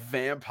 Because I'm a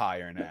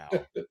vampire now.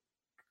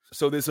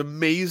 So this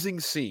amazing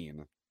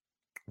scene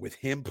with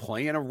him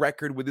playing a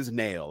record with his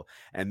nail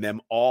and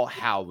them all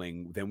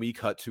howling. Then we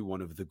cut to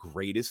one of the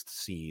greatest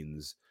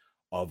scenes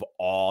of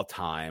all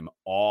time,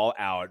 all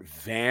out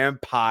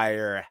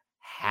vampire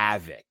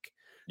havoc.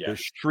 Yeah. The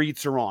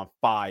streets are on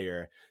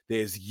fire.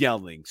 There's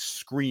yelling,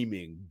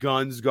 screaming,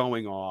 guns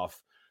going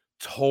off,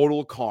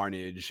 total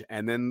carnage.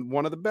 And then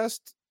one of the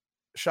best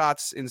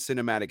shots in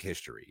cinematic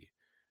history.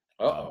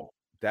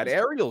 That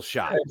aerial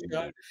shot.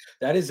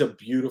 That is a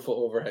beautiful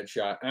overhead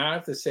shot. And I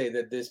have to say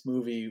that this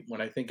movie,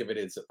 when I think of it,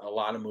 it's a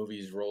lot of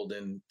movies rolled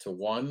into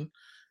one.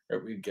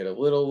 Right? We get a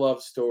little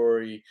love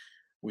story.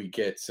 We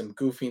get some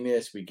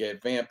goofiness. We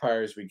get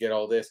vampires. We get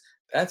all this.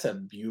 That's a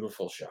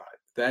beautiful shot.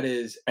 That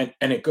is, and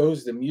it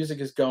goes, the music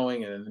is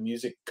going and then the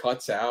music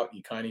cuts out.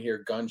 You kind of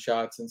hear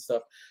gunshots and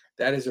stuff.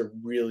 That is a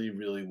really,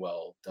 really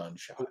well done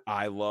shot.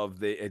 I love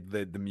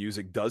the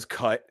music does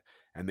cut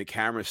and the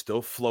camera's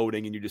still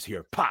floating and you just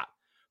hear pop,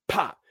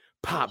 pop,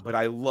 pop. But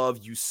I love,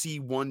 you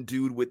see one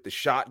dude with the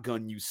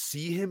shotgun, you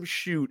see him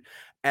shoot,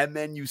 and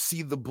then you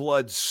see the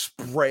blood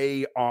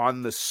spray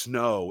on the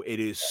snow. It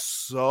is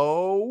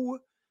so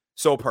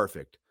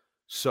perfect.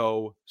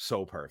 So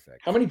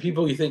perfect. How many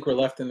people you think were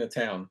left in the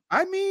town?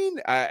 I mean,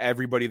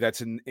 everybody that's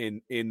in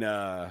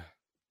oh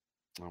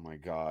my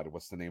God,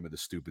 what's the name of the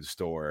stupid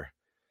store?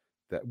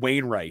 That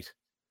Wainwright.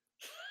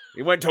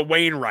 He went to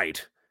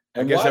Wainwright.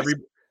 And I guess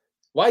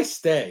why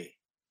stay?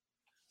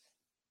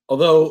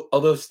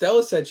 Although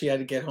Stella said she had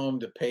to get home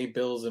to pay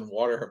bills and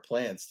water her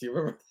plants. Do you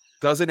remember?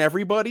 Doesn't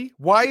everybody?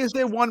 Why is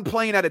there one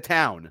plane out of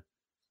town?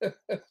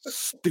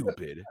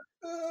 Stupid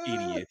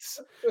idiots.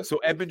 So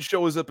Eben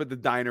shows up at the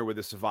diner where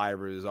the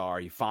survivors are.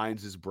 He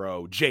finds his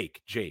bro,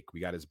 Jake. We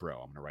got his bro.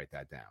 I'm going to write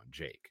that down.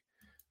 Jake.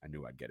 I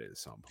knew I'd get it at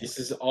some point. This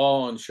is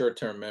all on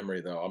short-term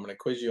memory, though. I'm gonna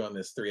quiz you on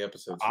this 3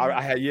 episodes from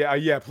now.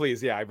 Yeah,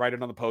 please. Yeah, I write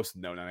it on the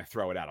post-it note and I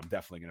throw it out. I'm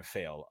definitely going to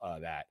fail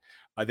that.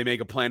 They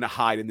make a plan to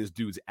hide in this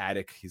dude's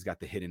attic. He's got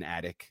the hidden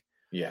attic.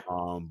 Yeah.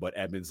 But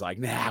Edmund's like,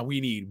 nah,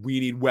 we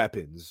need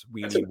weapons.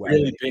 That's a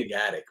really big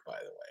attic, by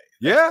the way.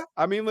 Yeah,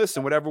 I mean,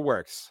 listen, whatever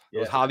works.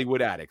 Those Yeah.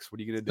 Hollywood attics. What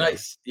are you gonna do?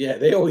 Nice. Yeah,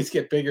 they always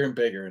get bigger and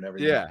bigger and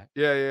everything.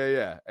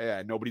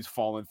 Yeah. Nobody's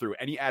falling through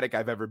any attic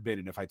I've ever been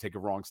in. If I take a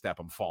wrong step,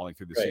 I'm falling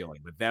through the Right.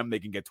 ceiling. But them, they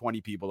can get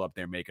 20 people up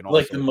there making all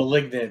Like the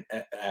Malignant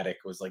attic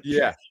was like,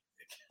 yeah.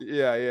 So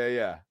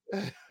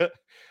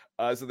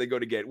they go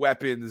to get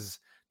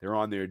weapons. They're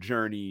on their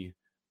journey.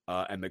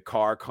 And the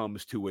car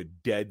comes to a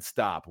dead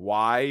stop.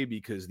 Why?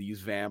 Because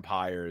these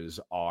vampires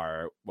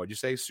are, what'd you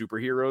say,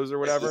 superheroes or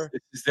whatever?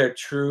 This is their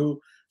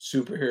true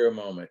superhero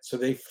moment. So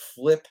they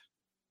flip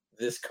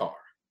this car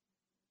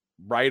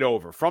right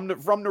over from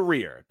the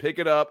rear, pick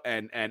it up,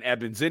 and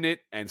Edmund's in it,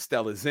 and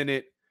Stella's in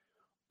it.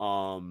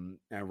 And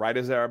right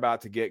as they're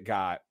about to get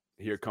got,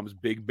 here comes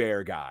Big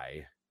Bear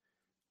Guy,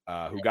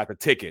 who got the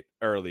ticket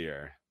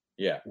earlier.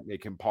 Yeah,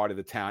 make him part of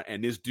the town,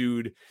 and this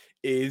dude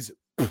is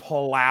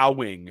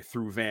plowing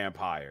through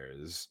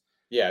vampires.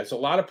 Yeah, there's a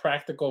lot of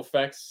practical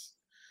effects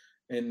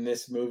in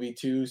this movie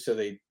too. So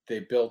they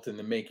built in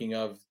the making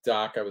of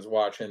doc I was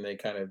watching, they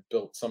kind of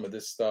built some of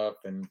this stuff,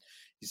 and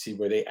you see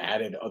where they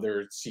added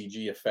other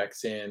CG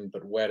effects in,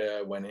 but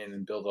Weta went in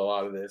and built a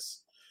lot of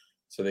this.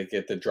 So they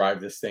get to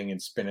drive this thing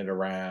and spin it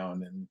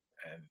around and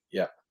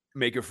yeah.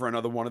 Make it for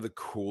another one of the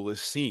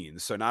coolest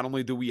scenes. So not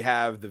only do we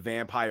have the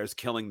vampires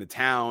killing the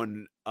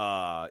town,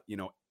 over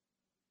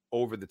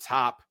the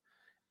top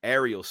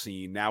aerial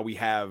scene, now we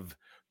have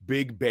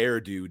Big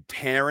Bear Dude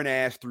tearing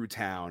ass through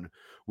town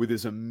with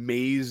his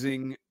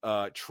amazing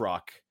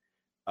truck,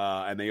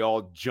 and they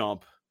all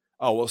jump.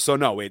 Oh, well, so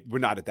no, we're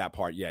not at that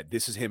part yet.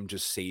 This is him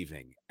just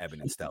saving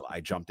Evan and Stella. I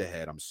jumped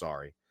ahead. I'm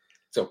sorry.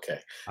 It's okay.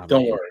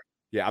 Don't worry.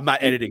 Yeah, I'm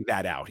not editing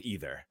that out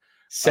either.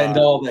 Send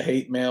all the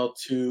hate mail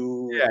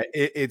to... Yeah,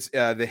 it's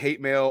the hate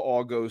mail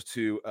all goes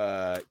to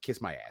kiss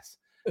my ass.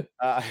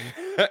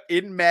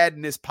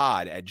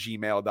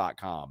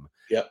 inmadnesspod@gmail.com.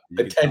 Yep.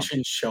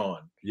 Attention,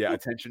 Sean. Yeah,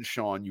 attention,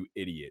 Sean, you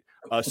idiot.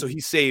 So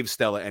he saves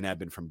Stella and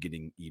Eben from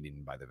getting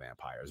eaten by the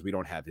vampires. We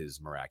don't have his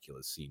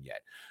miraculous scene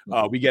yet.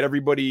 We get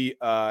everybody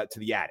to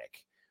the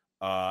attic,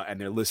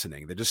 and they're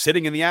listening. They're just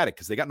sitting in the attic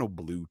because they got no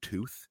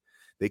Bluetooth.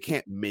 They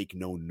can't make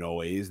no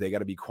noise. They got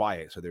to be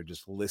quiet. So they're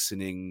just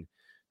listening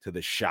to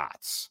the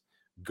shots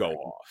go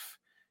off.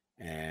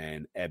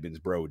 And Eben's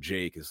bro,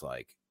 Jake, is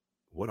like,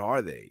 what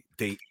are they?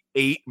 They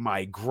ate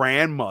my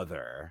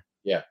grandmother.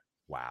 Yeah.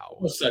 Wow.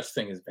 No such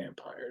thing as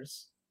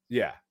vampires.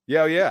 Yeah.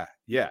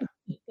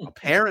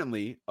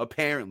 Apparently,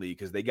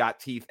 because they got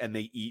teeth and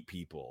they eat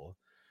people.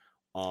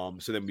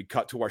 So then we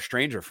cut to our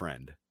stranger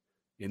friend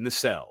in the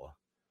cell.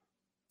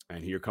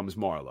 And here comes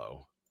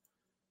Marlowe.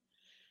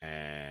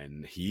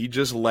 And he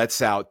just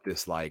lets out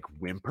this like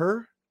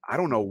whimper. I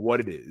don't know what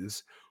it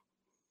is.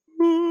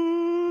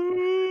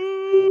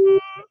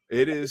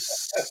 It is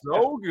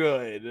so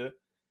good.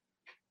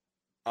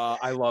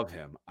 I love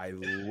him.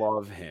 And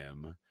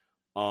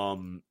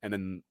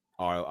then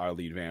our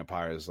lead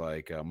vampire is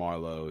like,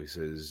 Marlowe, he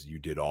says, you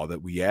did all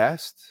that we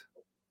asked,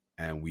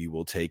 and we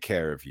will take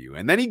care of you.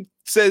 And then he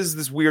says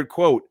this weird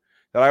quote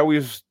that I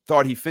always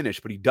thought he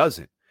finished, but he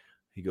doesn't.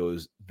 He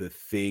goes, the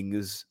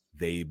things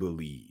they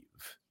believe.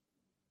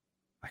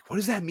 Like, what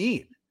does that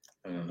mean?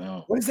 I don't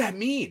know. What does that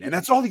mean? And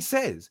that's all he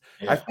says.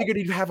 Yeah. I figured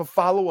he'd have a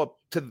follow-up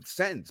to the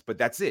sentence, but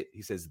that's it.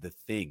 He says the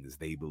things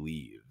they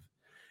believe.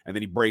 And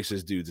then he breaks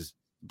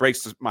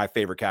my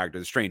favorite character,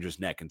 the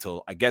stranger's neck,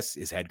 until I guess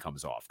his head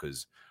comes off,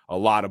 because a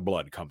lot of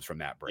blood comes from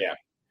that break.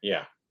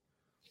 Yeah.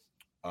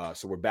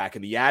 So we're back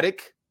in the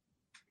attic.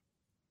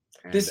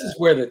 This is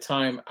where the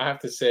time, I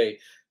have to say,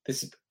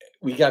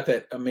 we got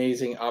that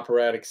amazing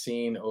operatic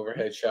scene,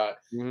 overhead shot.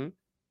 Mm-hmm.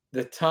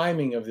 The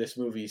timing of this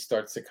movie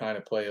starts to kind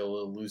of play a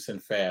little loose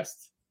and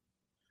fast,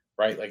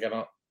 right? Like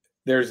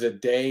there's a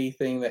day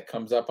thing that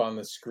comes up on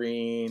the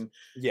screen.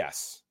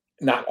 Yes.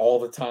 Not all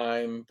the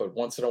time, but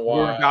once in a while.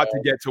 We're about to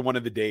get to one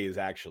of the days,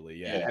 actually.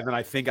 Yeah. And then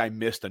I think I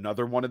missed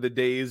another one of the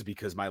days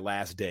because my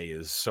last day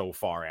is so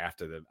far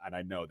after them. And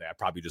I know that I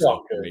probably just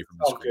walked away from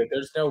the screen. Good.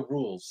 There's no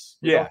rules.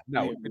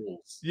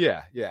 Rules.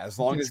 Yeah. As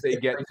long as they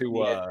get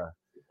to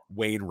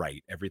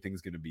Wainwright,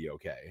 everything's going to be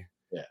okay.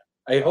 Yeah.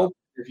 I hope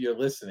if you're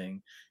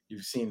listening,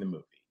 you've seen the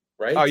movie,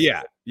 right? Oh,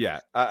 yeah.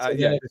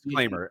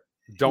 Disclaimer.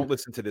 Don't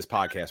listen to this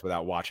podcast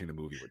without watching the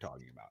movie we're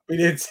talking about. We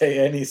didn't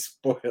say any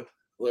spoiler.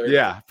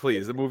 Yeah,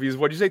 please. The movie is,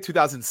 what did you say,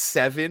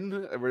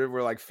 2007?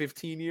 We're like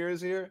 15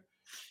 years here.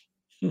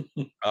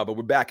 But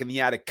we're back in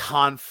the attic.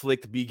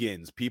 Conflict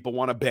begins. People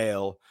want to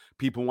bail.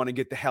 People want to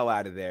get the hell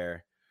out of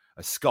there.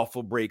 A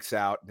scuffle breaks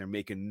out. They're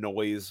making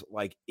noise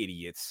like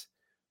idiots.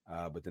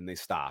 But then they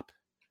stop.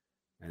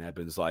 And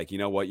Eben's like, you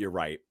know what? You're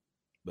right.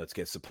 Let's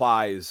get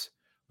supplies.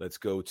 Let's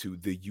go to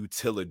the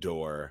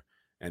Utilidor.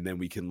 And then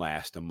we can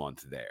last a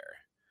month there.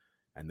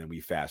 And then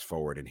we fast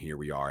forward, and here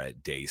we are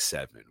at day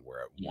 7. We're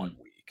at 1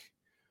 week.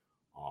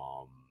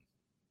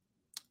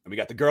 we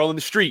got the girl in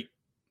the street.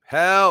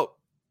 Help.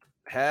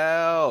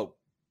 Help.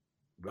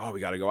 Oh, we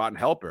got to go out and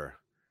help her.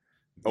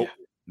 Nope.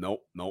 Yeah.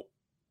 Nope.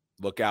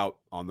 Look out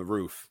on the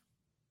roof.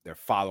 They're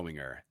following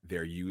her.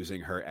 They're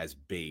using her as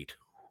bait.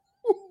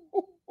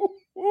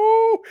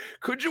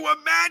 Could you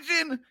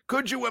imagine?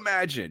 Could you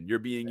imagine you're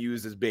being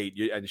used as bait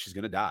and she's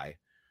going to die?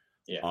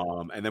 Yeah.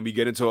 And then we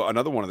get into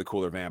another one of the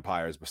cooler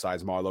vampires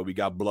besides Marlowe. We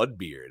got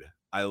Bloodbeard.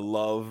 I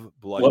love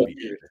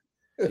Bloodbeard.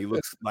 He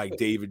looks like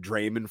David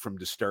Draymond from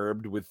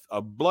Disturbed with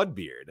a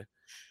Bloodbeard.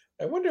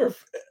 I wonder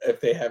if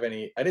they have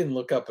any. I didn't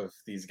look up if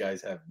these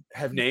guys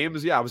have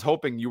names. Yeah, I was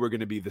hoping you were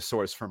going to be the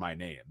source for my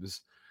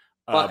names.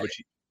 But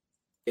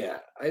yeah,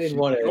 I didn't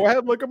want to. Go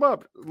ahead, look them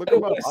up. Look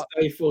them up.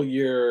 Stifle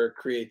your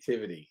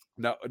creativity.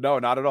 No,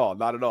 not at all.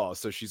 Not at all.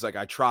 So she's like,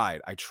 I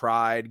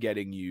tried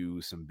getting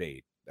you some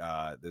bait.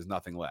 There's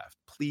nothing left.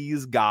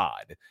 Please,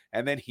 God.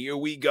 And then here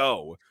we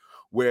go,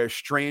 where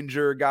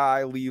stranger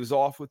guy leaves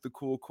off with the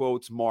cool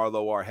quotes.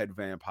 Marlowe, our head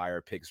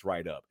vampire, picks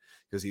right up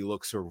because he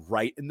looks her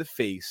right in the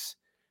face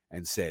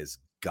and says,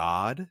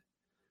 God,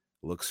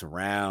 looks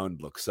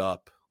around, looks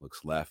up,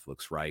 looks left,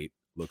 looks right,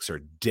 looks her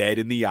dead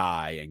in the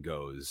eye and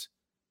goes,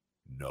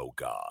 no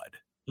God.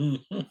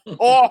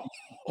 oh,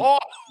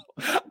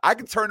 I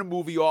can turn a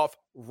movie off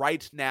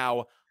right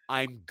now.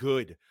 I'm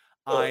good.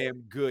 I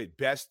am good.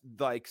 Best,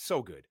 like,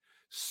 so good.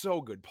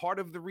 So good. Part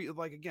of the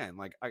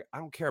I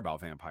don't care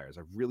about vampires.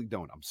 I really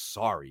don't. I'm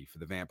sorry for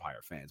the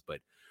vampire fans, but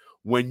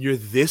when you're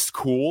this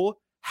cool,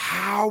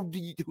 how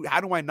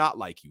do I not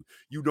like you?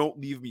 You don't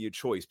leave me a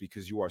choice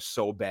because you are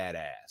so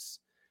badass.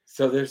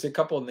 So there's a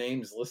couple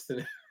names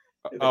listed.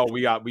 Oh,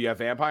 we have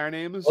vampire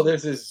names. Oh,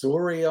 there's a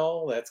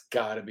Zoriel. That's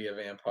got to be a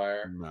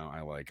vampire. No,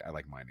 I like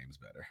my names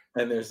better.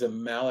 And there's a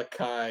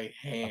Malachi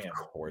Ham. Of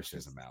course,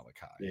 there's a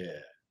Malachi.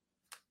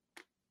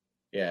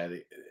 Yeah.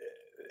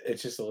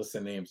 It's just a list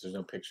of names. There's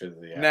no pictures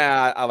of the actor.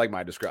 Nah, I like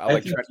my description. I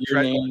like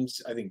Trent names.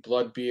 I think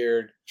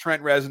Bloodbeard,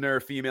 Trent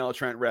Reznor, female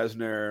Trent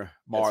Reznor,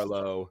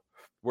 Marlowe.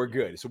 We're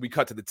good. So we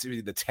cut to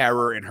the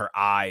terror in her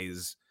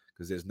eyes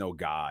because there's no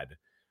God.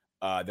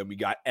 Then we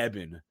got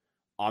Eben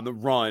on the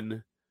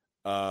run.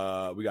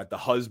 We got the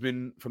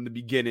husband from the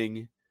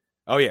beginning.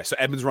 Oh yeah, so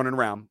Eben's running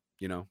around.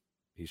 You know,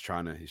 he's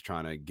trying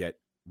to get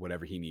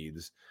whatever he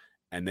needs.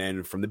 And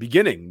then from the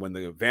beginning, when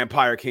the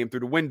vampire came through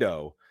the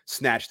window,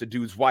 snatched the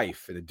dude's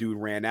wife, and the dude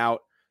ran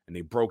out, and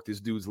they broke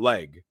this dude's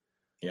leg.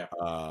 Yeah.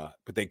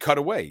 But they cut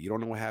away. You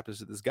don't know what happens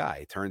to this guy.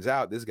 It turns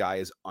out this guy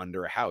is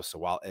under a house. So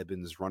while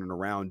Eben's running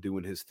around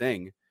doing his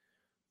thing,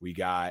 we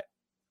got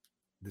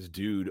this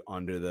dude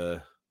under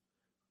the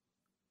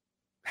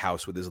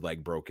house with his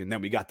leg broken.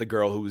 Then we got the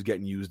girl who was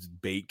getting used as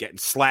bait, getting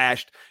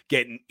slashed,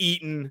 getting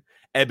eaten.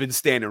 Eben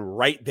standing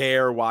right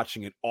there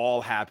watching it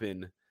all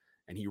happen.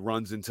 And he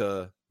runs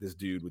into this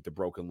dude with the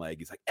broken leg.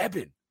 He's like,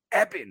 Eben,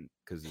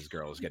 because this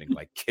girl is getting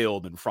like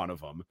killed in front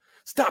of him.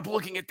 Stop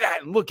looking at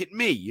that and look at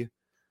me.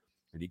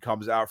 And he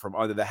comes out from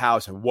under the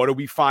house. And what do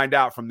we find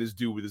out from this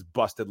dude with his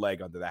busted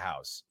leg under the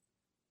house?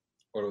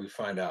 What do we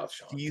find out,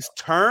 Sean? He's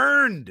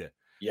turned.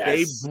 Yes.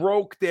 They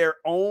broke their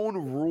own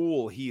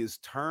rule. He is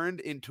turned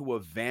into a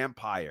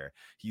vampire.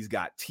 He's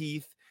got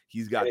teeth.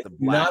 He's got the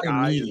black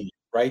eyes.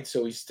 Right?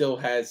 So he still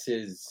has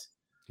his...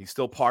 He's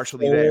still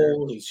partially there.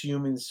 His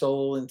human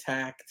soul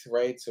intact,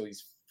 right? So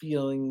he's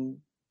feeling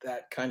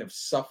that kind of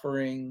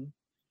suffering.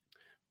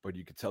 But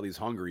you can tell he's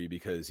hungry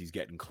because he's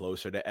getting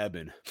closer to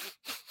Eben.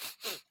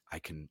 I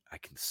can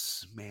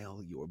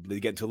smell your... They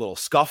get into a little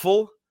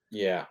scuffle.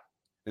 Yeah.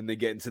 Then they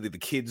get into the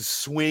kids'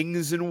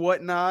 swings and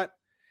whatnot.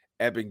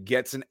 Eben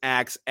gets an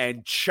axe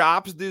and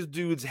chops this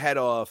dude's head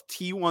off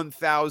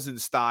T-1000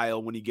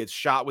 style when he gets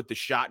shot with the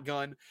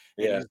shotgun.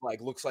 And he's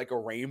like, looks like a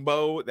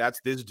rainbow. That's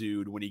this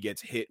dude when he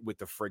gets hit with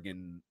the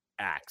friggin'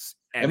 axe.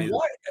 And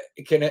why,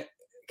 can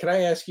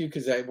I ask you,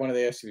 because I wanted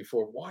to ask you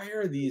before, why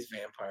are these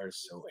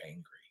vampires so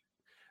angry?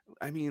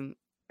 I mean,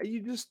 you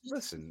just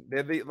listen.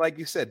 They like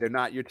you said, they're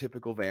not your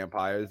typical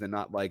vampires. They're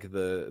not like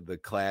the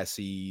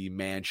classy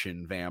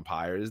mansion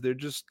vampires. They're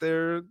just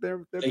they're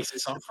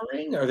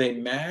suffering. Are they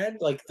mad?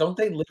 Like, don't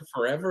they live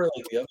forever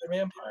like the other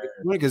vampires?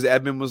 Because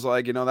Edmund was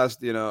like, that's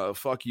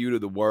fuck you to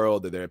the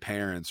world, to their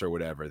parents or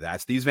whatever.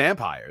 That's these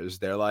vampires.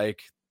 They're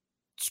like,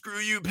 screw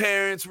you,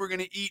 parents. We're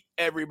gonna eat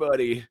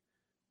everybody.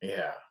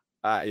 Yeah.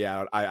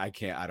 I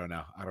can't. I don't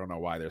know. I don't know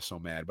why they're so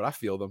mad, but I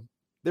feel them.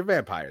 They're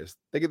vampires.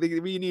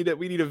 We need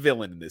a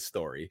villain in this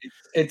story.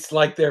 It's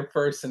like their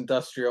first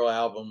industrial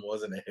album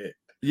wasn't a hit.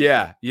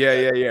 Yeah.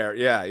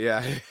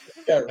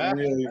 Got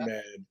really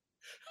mad.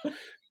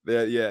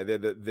 They're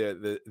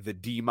the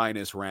D-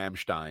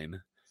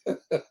 Rammstein.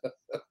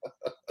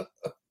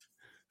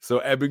 So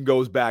Eben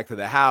goes back to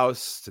the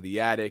house, to the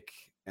attic,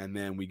 and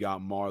then we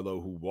got Marlowe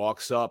who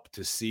walks up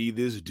to see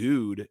this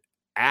dude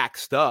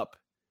axed up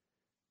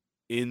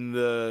in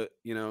the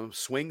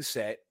swing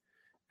set.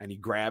 And he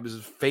grabs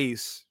his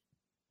face.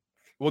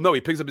 Well, no,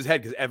 he picks up his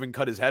head because Evan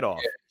cut his head off.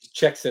 Yeah, he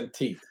checks them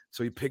teeth.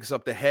 So he picks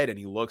up the head and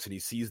he looks and he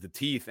sees the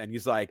teeth and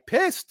he's like,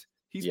 pissed.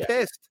 He's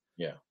pissed.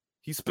 Yeah.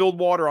 He spilled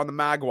water on the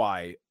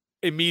Mogwai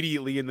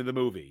immediately into the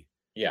movie.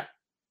 Yeah.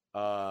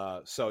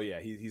 So yeah,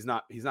 he's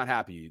not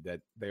happy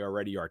that they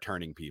already are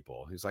turning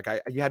people. He's like,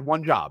 you had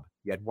one job.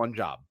 You had one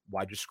job.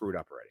 Why'd you screw it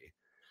up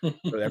already?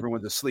 So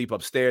everyone's asleep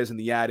upstairs in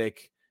the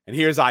attic. And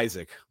here's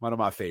Isaac, one of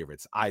my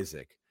favorites.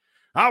 Isaac,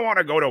 I want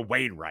to go to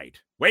Wainwright.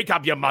 Wake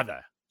up your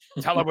mother.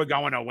 Tell her we're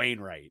going to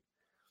Wainwright.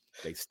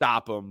 They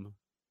stop him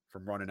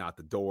from running out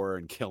the door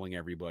and killing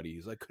everybody.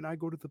 He's like, can I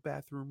go to the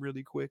bathroom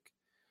really quick?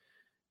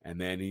 And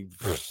then he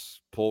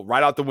pulled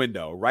right out the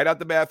window, right out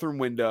the bathroom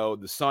window.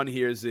 The son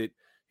hears it.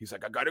 He's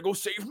like, I got to go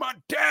save my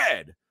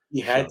dad.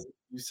 He had to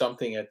do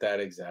something at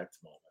that exact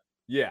moment.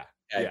 Yeah.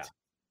 Yeah.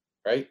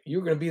 Right? You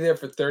were going to be there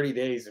for 30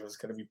 days. It was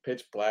going to be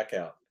pitch black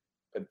out.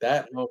 But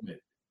that moment,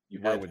 you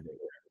had to be there.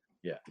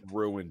 Yeah.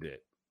 Ruined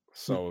it.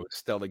 So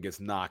Stella gets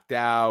knocked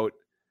out.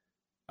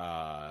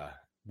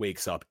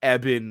 Wakes up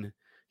Eben.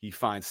 He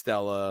finds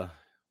Stella.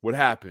 What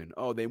happened?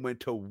 Oh, they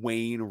went to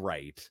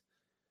Wainwright.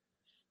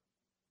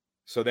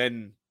 So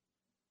then,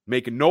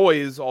 making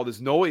noise, all this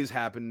noise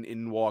happened.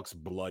 In walks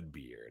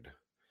Bloodbeard.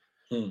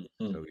 So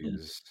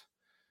he's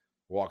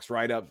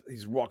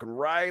walking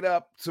right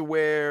up to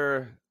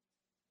where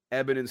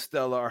Eben and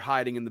Stella are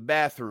hiding in the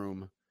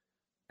bathroom.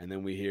 And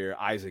then we hear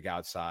Isaac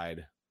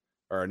outside,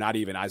 or not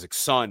even Isaac's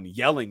son,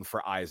 yelling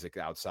for Isaac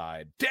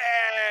outside.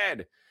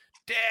 Dad!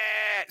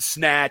 Dad!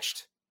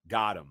 Snatched.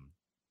 Got him.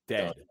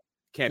 Dead.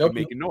 Can't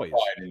be making noise.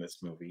 Quiet in this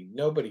movie.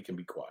 Nobody can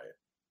be quiet.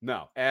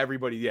 No,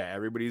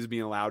 everybody's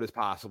being loud as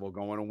possible,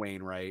 going to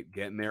Wainwright,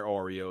 getting their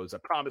Oreos. I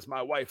promised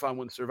my wife I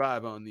wouldn't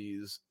survive on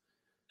these.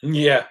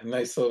 Yeah,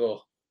 nice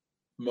little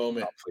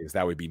moment. Oh, please,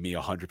 that would be me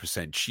 100%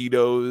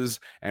 Cheetos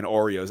and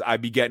Oreos.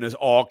 I'd be getting us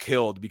all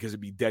killed because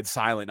it'd be dead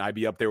silent. I'd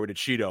be up there with a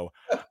Cheeto.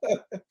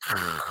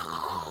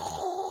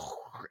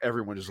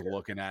 Everyone just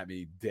looking at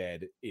me,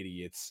 dead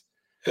idiots.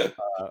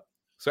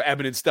 So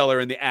Eben and Stella are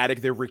in the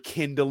attic. They're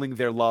rekindling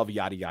their love,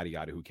 yada, yada,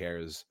 yada. Who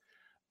cares?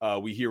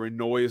 We hear a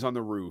noise on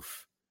the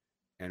roof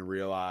and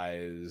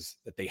realize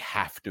that they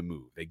have to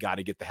move. They got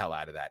to get the hell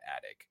out of that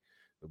attic.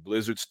 The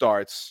blizzard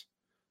starts.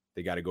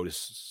 They got to go to,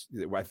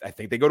 I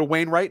think they go to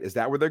Wainwright. Is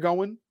that where they're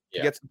going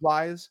to get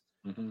supplies?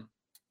 Mm-hmm.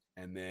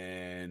 And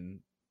then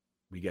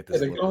we get this.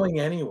 They're going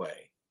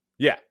anyway.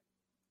 Yeah.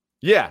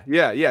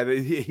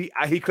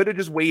 He could have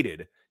just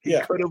waited. He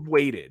could have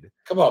waited.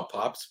 Come on,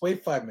 Pops.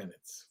 Wait 5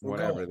 minutes.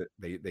 Whatever.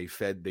 They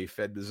fed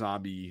the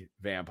zombie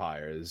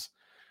vampires.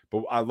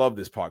 But I love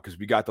this part because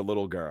we got the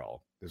little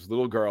girl. There's a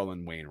little girl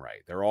in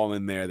Wainwright. They're all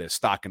in there. They're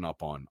stocking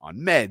up on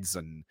meds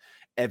and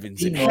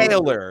Evan's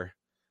inhaler.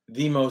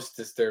 The most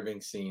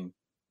disturbing scene.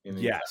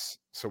 Yes.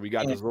 So we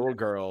got this little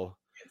girl.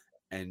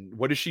 And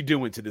what is she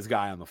doing to this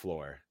guy on the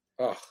floor?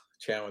 Oh,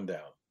 chowing down.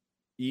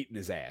 Eating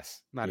his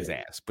ass. Not his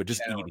ass, but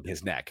just eating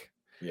his neck.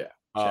 Yeah.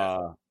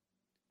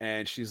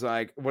 And she's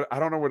like, "What? I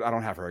don't know what. I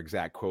don't have her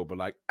exact quote, but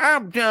like,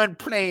 I'm done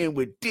playing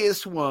with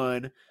this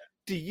one.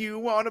 Do you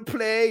want to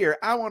play, or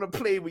I want to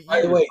play with you?"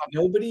 By the way,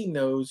 nobody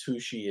knows who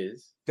she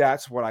is.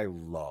 That's what I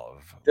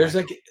love. There's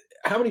like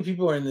how many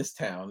people are in this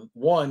town?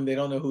 One, they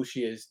don't know who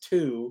she is.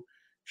 Two,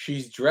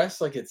 she's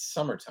dressed like it's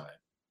summertime.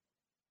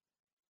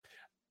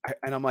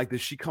 And I'm like,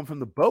 does she come from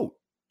the boat?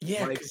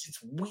 Yeah, because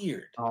it's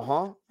weird.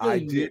 Really I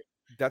did. Weird.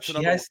 That's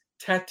she has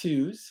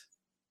tattoos.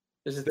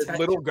 There's a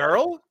little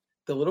girl.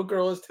 The little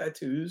girl has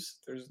tattoos.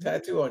 There's a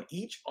tattoo on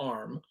each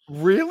arm.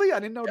 Really? I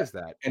didn't notice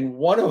that. And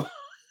one of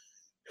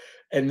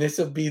and this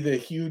will be the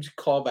huge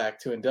callback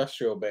to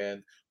Industrial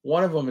Band.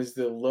 One of them is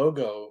the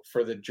logo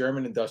for the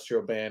German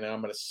Industrial Band, and I'm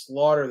going to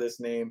slaughter this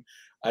name.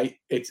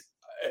 It's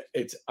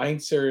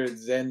Einzer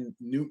Zen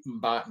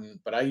Newtonbatten,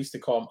 but I used to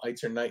call him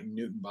Einzer Knight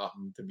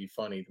Newtonbatten to be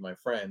funny to my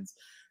friends.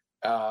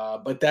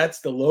 But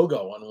that's the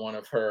logo on one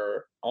of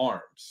her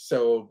arms.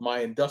 So my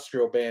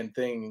Industrial Band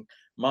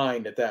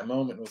mind at that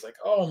moment was like,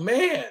 oh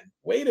man,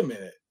 wait a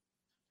minute.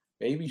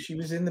 Maybe she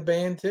was in the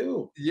band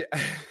too. Yeah.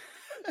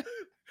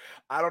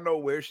 I don't know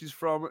where she's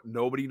from.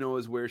 Nobody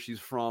knows where she's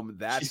from.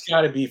 She's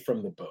got to be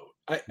from the boat.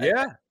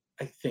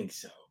 I think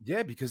so.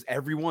 Yeah, because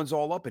everyone's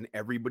all up in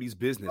everybody's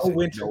business.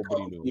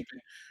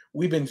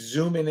 We've been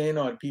zooming in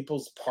on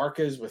people's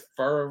parkas with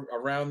fur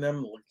around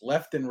them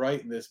left and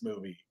right in this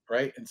movie,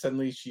 right? And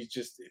suddenly she's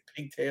just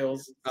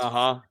pigtails.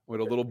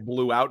 With a little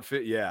blue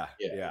outfit. Yeah.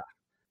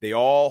 They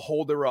all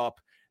hold her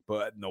up,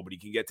 but nobody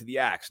can get to the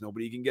axe.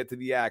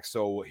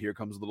 So here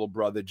comes little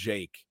brother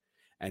Jake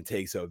and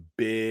takes a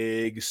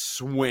big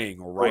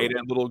swing right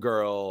at little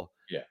girl.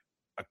 Yeah.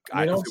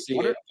 I don't see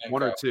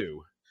one or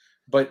two.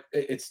 But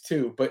it's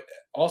two. But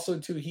also,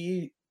 too,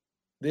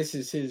 this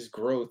is his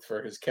growth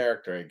for his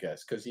character, I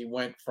guess, because he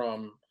went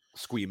from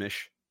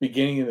squeamish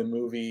beginning of the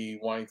movie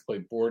wanting to play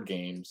board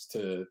games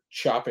to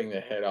chopping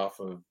the head off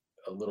of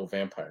little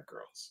vampire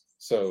girls.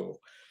 So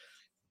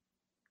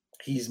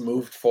he's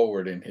moved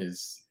forward in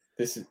his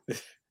this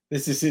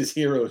is his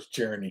hero's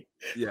journey.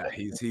 Yeah,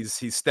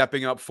 he's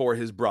stepping up for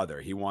his brother.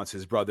 He wants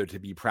his brother to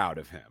be proud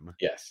of him.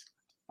 Yes.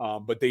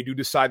 But they do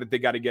decide that they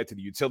got to get to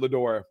the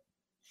Utilidor,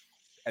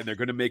 and they're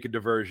going to make a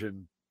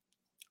diversion,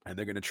 and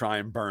they're going to try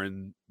and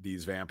burn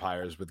these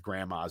vampires with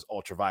Grandma's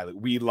ultraviolet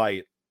weed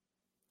light.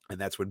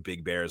 And that's when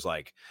Big Bear's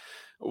like,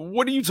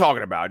 what are you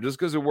talking about? Just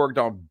because it worked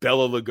on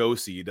Bella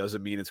Lugosi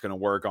doesn't mean it's going to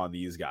work on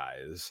these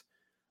guys.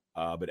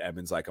 But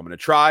Evan's like, I'm going to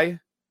try.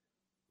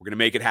 We're going to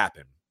make it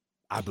happen.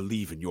 I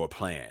believe in your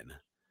plan.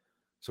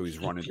 So he's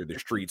running through the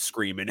streets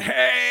screaming,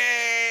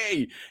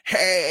 hey,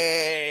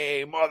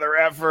 hey, mother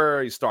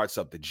effer. He starts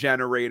up the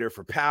generator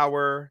for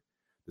power.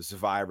 The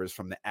survivors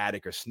from the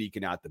attic are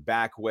sneaking out the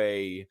back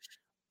way.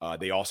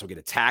 They also get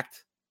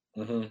attacked.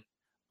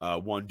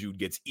 One dude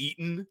gets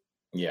eaten.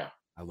 Yeah.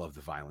 I love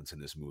the violence in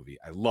this movie.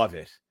 I love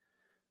it.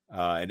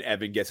 And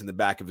Evan gets in the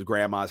back of his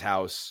grandma's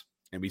house,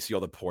 and we see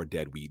all the poor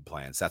dead weed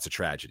plants. That's a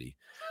tragedy.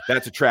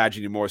 That's a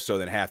tragedy more so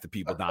than half the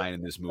people dying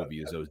in this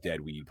movie is those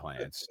dead weed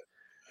plants.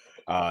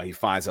 He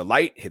finds a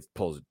light,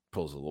 pulls a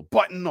little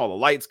button. All the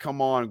lights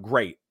come on.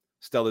 Great.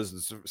 Stella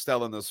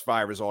and the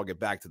survivors all get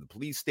back to the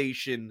police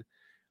station.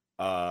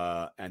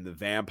 And the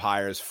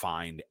vampires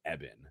find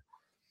Evan.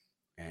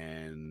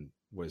 And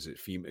was it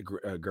female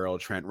girl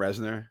Trent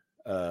Reznor?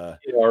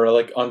 Or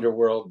like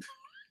Underworld.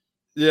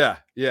 Yeah.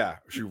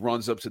 She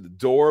runs up to the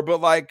door,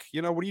 but like,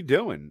 what are you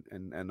doing?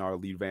 And our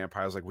lead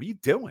vampire's like, what are you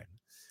doing?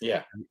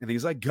 Yeah. And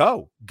he's like,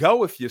 go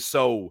if you're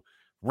so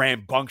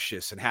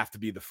rambunctious and have to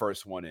be the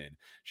first one in.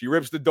 She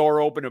rips the door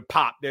open and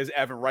pop. There's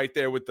Evan right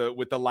there with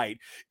the light.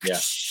 Yeah.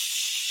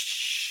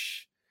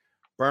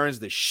 Burns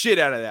the shit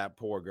out of that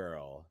poor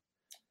girl.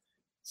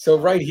 So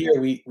right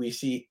here we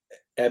see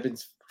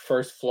Evan's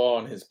first flaw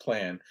in his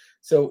plan.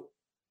 So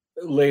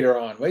later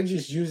on, why did you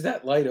just use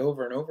that light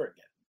over and over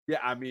again? Yeah,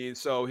 I mean,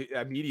 so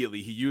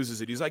immediately he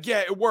uses it. He's like,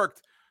 yeah, it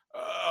worked.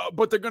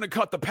 But they're going to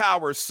cut the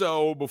power.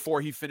 So before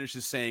he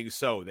finishes saying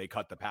so, they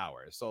cut the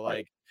power. So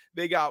like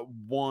they got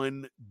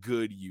one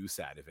good use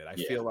out of it. I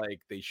feel like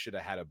they should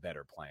have had a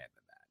better plan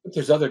than that. But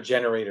there's other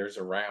generators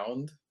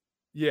around.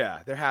 Yeah,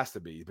 there has to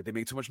be, but they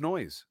make too much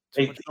noise.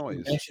 He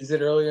mentions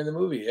it earlier in the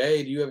movie.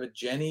 Hey, do you have a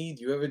Jenny?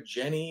 Do you have a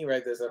Jenny?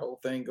 Right, there's that whole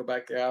thing. Go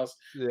back to the house.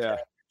 Yeah,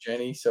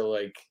 Jenny. So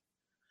like,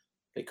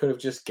 they could have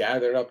just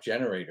gathered up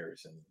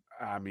generators. And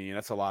I mean,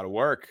 that's a lot of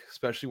work,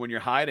 especially when you're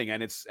hiding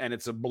and it's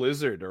a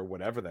blizzard or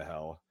whatever the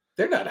hell.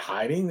 They're not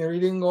hiding. They're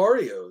eating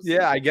Oreos.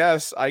 Yeah, I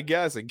guess,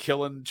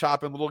 and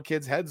chopping little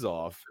kids' heads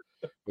off.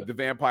 But the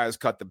vampires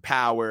cut the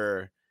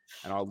power,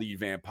 and our lead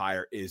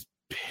vampire is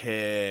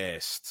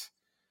pissed.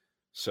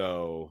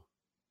 So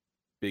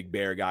Big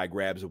Bear guy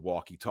grabs a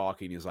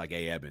walkie-talkie and he's like,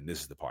 hey, Evan,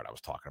 this is the part I was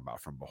talking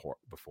about from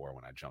before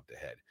when I jumped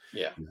ahead.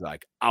 Yeah. He's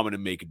like, I'm going to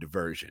make a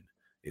diversion.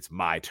 It's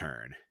my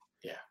turn.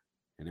 Yeah.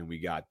 And then we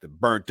got the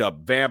burnt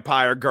up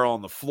vampire girl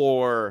on the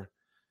floor.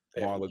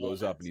 Marla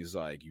goes up and he's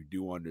like, you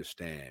do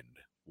understand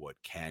what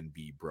can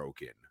be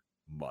broken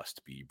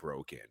must be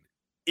broken.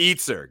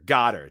 Eats her.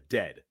 Got her.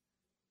 Dead.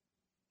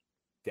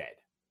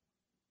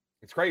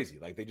 It's crazy.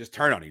 Like they just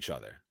turn on each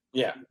other.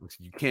 Yeah.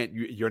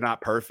 You're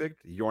not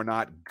perfect. You're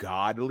not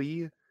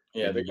godly.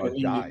 Yeah. They're going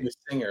to need a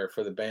singer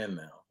for the band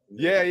now.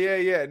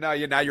 Yeah. No,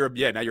 now you're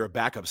a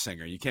backup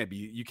singer. You can't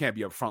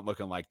be up front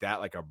looking like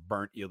that, like a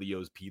burnt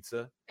Ilio's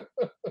pizza.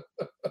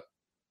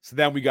 So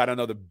then we got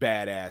another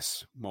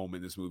badass moment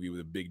in this movie where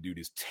the big dude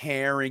is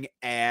tearing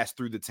ass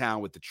through the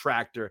town with the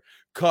tractor,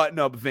 cutting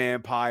up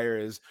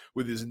vampires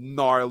with his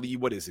gnarly,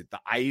 what is it? The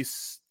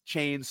ice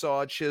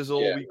chainsaw chisel,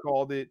 we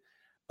called it.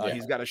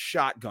 He's got a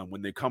shotgun.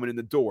 When they're coming in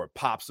the door,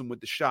 pops them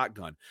with the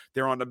shotgun.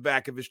 They're on the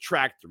back of his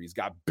tractor. He's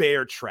got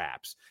bear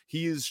traps.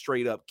 He is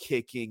straight up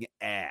kicking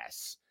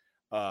ass.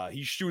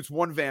 He shoots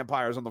one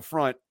vampire on the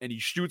front, and he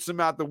shoots him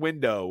out the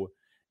window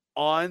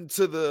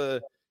onto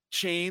the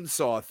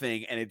chainsaw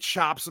thing, and it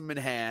chops him in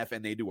half,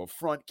 and they do a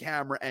front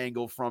camera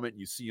angle from it, and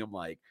you see him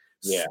like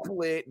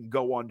split and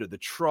go under the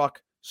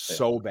truck.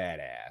 So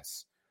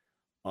badass.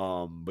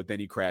 But then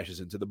he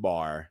crashes into the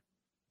bar.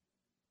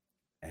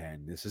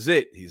 And this is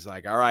it. He's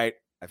like, all right,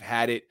 I've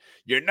had it.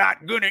 You're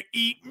not going to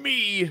eat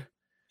me.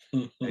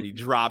 And he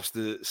drops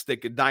the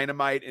stick of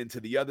dynamite into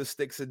the other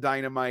sticks of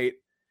dynamite,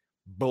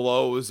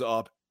 blows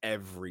up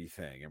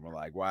everything. And we're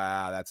like,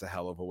 wow, that's a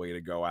hell of a way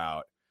to go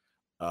out.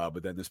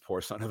 But then this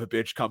poor son of a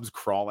bitch comes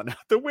crawling out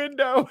the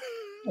window.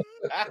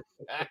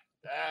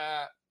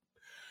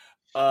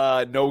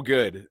 No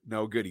good.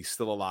 He's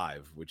still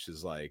alive, which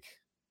is like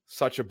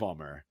such a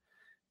bummer.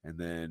 And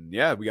then,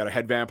 we got a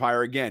head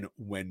vampire again.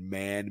 When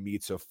man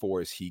meets a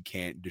force he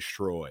can't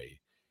destroy,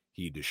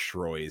 he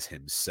destroys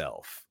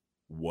himself.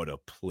 What a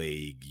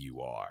plague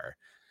you are.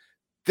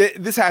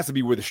 This has to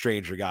be where the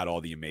stranger got all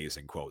the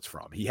amazing quotes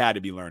from. He had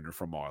to be learning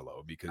from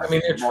Marlowe because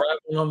they're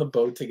traveling on the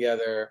boat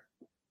together.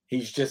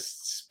 He's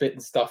just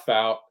spitting stuff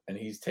out and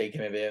he's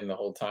taking it in the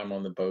whole time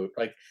on the boat.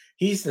 Like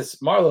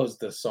Marlowe's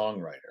the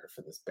songwriter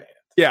for this band.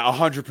 Yeah,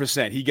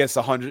 100%. He gets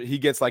He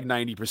gets like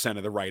 90%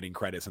 of the writing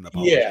credits in the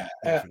publishing.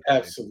 Yeah,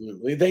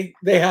 absolutely.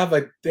 They have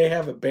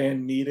a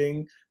band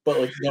meeting, but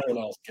like no one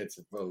else gets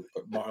a vote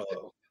but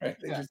Marlowe. Right?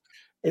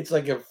 It's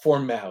like a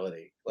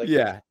formality. Like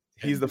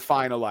he's the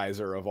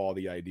finalizer of all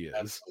the ideas.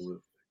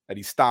 Absolutely. And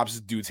he stops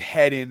this dude's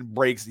head in,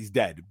 breaks. He's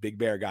dead. Big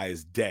Bear guy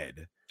is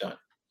dead.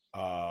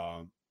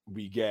 Done.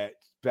 We get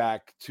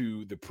back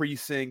to the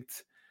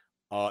precinct.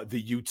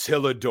 The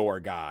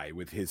Utilidor guy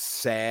with his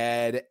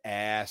sad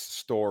ass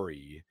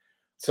story.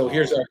 So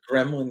here's our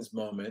Gremlins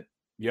moment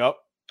Yep.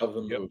 of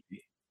the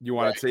movie. You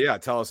want to say,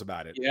 tell us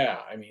about it. Yeah,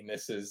 I mean,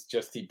 this is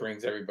just he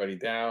brings everybody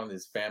down.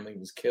 His family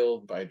was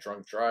killed by a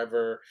drunk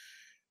driver,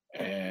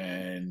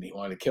 and he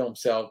wanted to kill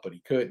himself, but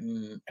he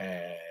couldn't.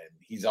 And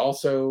he's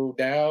also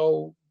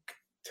now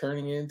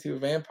turning into a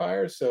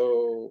vampire.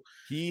 So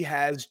he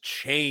has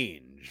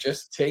changed.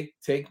 Just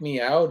take me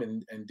out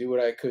and do what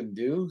I couldn't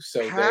do.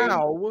 So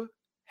how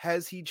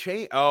has he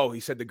changed? Oh,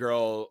 he said the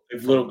girl, the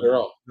little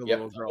girl,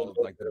 little girl,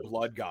 like the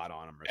blood got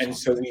on him, or and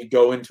something. so we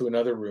go into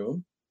another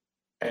room,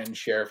 and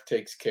Sheriff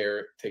takes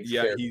care.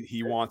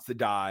 He wants to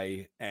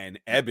die, and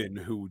Eben,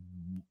 who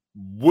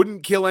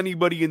wouldn't kill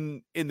anybody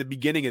in the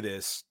beginning of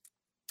this,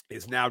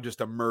 is now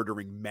just a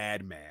murdering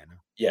madman.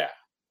 Yeah,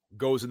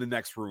 goes in the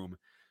next room,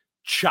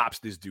 chops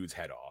this dude's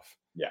head off.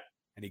 Yeah,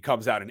 and he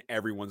comes out, and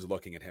everyone's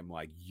looking at him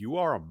like, "You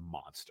are a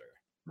monster."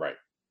 Right.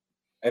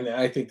 And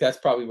I think that's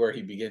probably where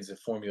he begins to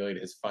formulate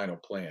his final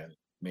plan,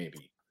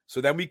 maybe.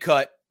 So then we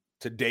cut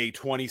to day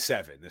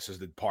 27. This is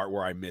the part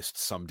where I missed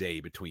some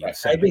day between. Right.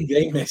 I think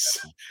they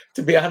missed,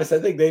 to be honest, I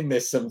think they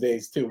missed some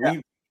days too.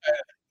 Yeah.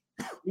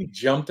 We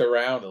jumped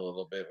around a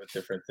little bit with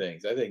different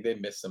things. I think they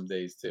missed some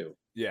days too.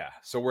 Yeah.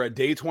 So we're at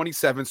day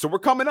 27. So we're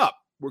coming up.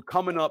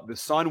 The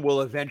sun will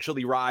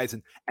eventually rise,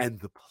 and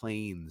the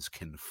planes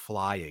can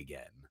fly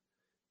again.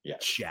 Yeah.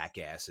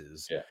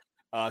 Jackasses. Yeah.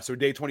 So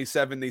day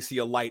 27, they see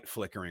a light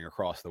flickering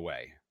across the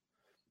way.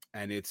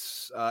 And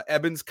it's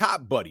Eben's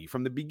cop buddy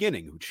from the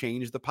beginning who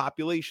changed the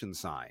population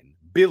sign,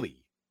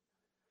 Billy.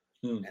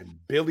 And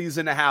Billy's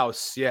in the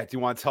house. Yeah. Do you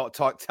want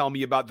to tell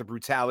me about the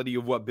brutality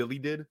of what Billy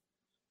did?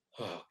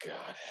 Oh,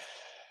 God.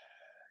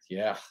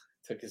 Yeah.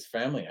 Took his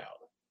family out,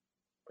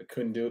 but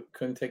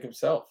couldn't take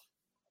himself.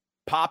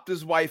 Popped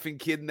his wife and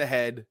kid in the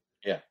head.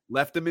 Yeah.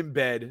 Left him in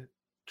bed.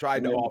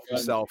 Tried to off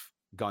himself.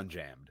 Gun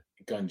jammed.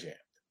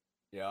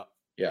 Yeah.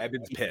 Yeah.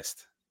 Eben's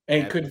pissed.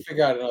 And couldn't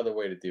figure out another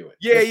way to do it.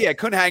 Yeah.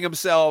 Couldn't hang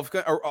himself.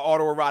 Or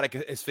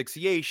autoerotic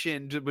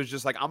asphyxiation. Was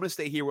just like, I'm going to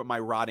stay here with my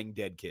rotting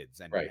dead kids.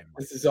 And, right.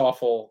 This is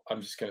awful.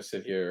 I'm just going to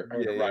sit here.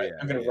 I'm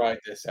going to ride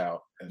this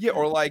out.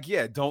 Or like,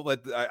 don't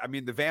let,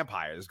 the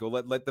vampires go.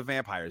 Let the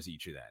vampires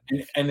eat you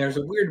then. And there's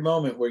a weird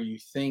moment where you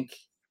think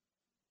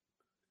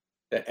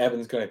that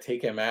Eben's going to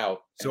take him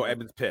out. So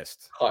Eben's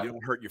pissed. You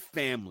don't hurt your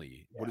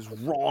family. Yeah. What is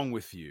wrong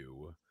with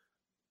you?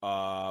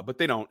 But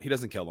they don't. He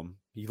doesn't kill him.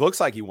 He looks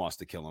like he wants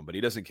to kill him, but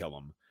he doesn't kill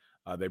him.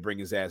 They bring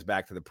his ass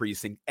back to the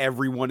precinct.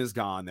 Everyone is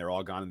gone. They're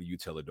all gone in the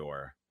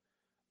Utilidor.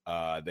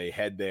 They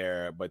head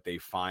there, but they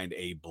find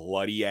a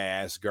bloody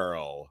ass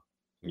girl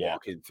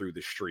walking through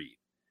the street.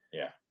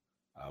 Yeah.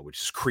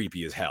 Which is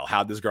creepy as hell.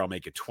 How'd this girl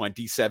make it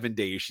 27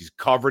 days? She's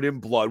covered in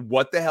blood.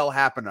 What the hell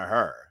happened to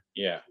her?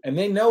 Yeah. And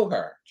they know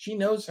her. She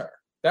knows her.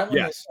 That one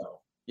yes. They know.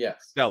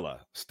 Yes.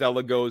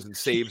 Stella goes and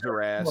saves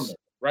her ass. Woman,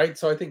 right?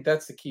 So I think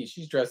that's the key.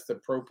 She's dressed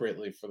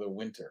appropriately for the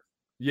winter.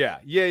 Yeah.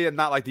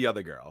 Not like the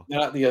other girl.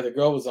 Not the other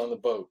girl was on the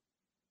boat.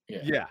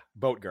 Yeah.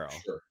 Boat girl.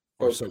 Sure.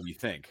 Or so we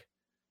think.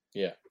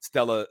 Yeah.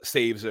 Stella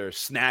saves her,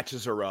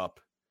 snatches her up,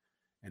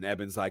 and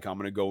Eben's like, I'm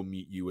going to go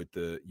meet you at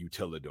the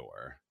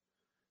Utilidor.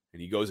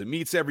 And he goes and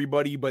meets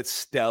everybody, but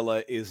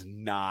Stella is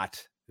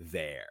not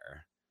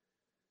there.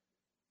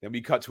 Then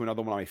we cut to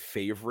another one of my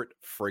favorite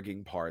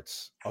frigging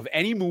parts of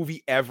any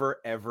movie ever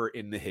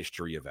in the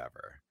history of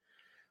ever.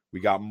 We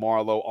got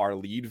Marlowe, our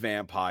lead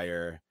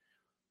vampire,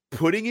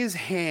 putting his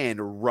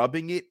hand,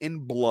 rubbing it in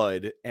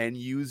blood, and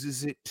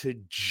uses it to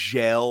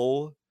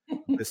gel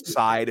the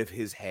side of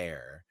his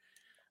hair.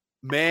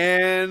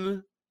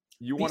 Man,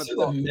 you want to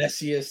talk the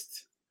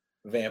messiest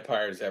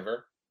vampires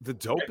ever. The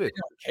dopest. They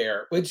don't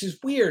care, which is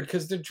weird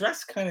because they're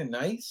dressed kind of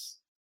nice,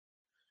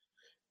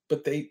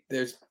 but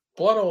there's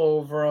blood all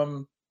over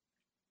them.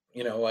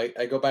 You know,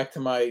 I go back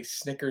to my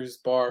Snickers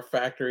bar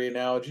factory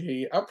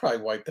analogy. I'll probably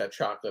wipe that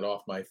chocolate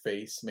off my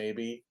face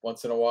maybe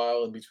once in a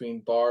while in between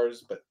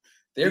bars, but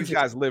these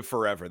guys live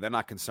forever. They're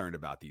not concerned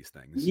about these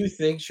things. Do you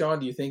think, Sean,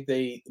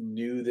 they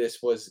knew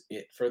this was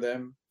it for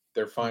them?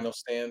 Their final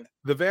stand?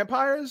 The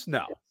vampires?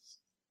 No. Yes.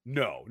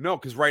 No,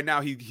 because right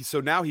now he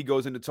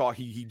goes into talk.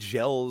 He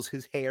gels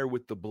his hair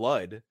with the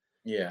blood.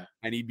 Yeah.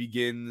 And he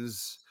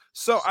begins.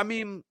 So,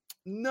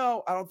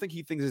 no, I don't think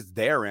he thinks it's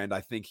their end.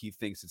 I think he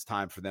thinks it's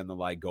time for them to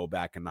like go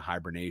back into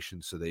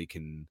hibernation so they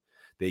can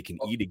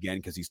eat again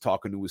because he's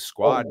talking to his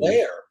squad.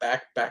 Where?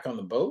 Back on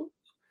the boat?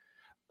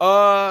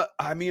 I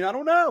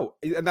don't know.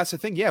 And that's the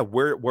thing. Yeah,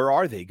 where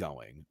are they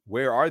going?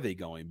 Where are they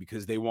going?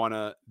 Because they want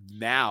to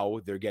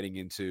now they're getting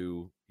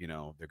into, they're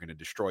going to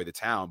destroy the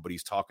town, but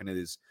he's talking to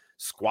his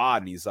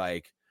squad and he's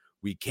like,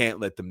 we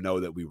can't let them know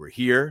that we were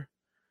here.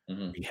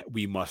 Mm-hmm.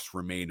 We must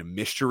remain a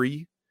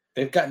mystery.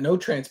 They've got no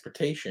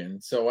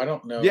transportation, so I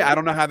don't know. Yeah, I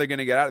don't know how they're going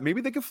to get out.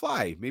 Maybe they can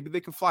fly.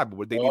 But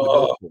what do they need the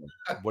boat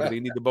for? What do they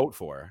need the boat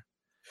for?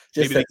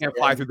 Maybe they can't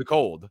fly through the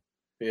cold.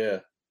 Yeah.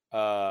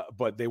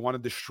 But they want to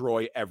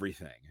destroy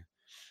everything.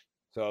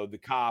 So the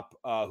cop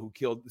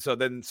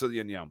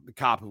the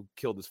cop who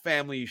killed his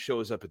family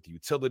shows up at the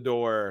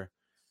Utilidor,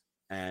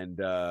 and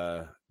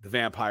the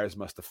vampires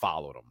must have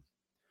followed him.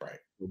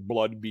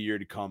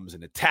 Bloodbeard comes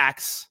and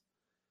attacks,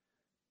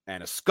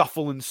 and a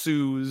scuffle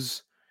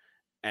ensues,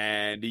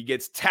 and he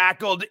gets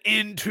tackled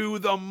into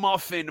the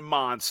Muffin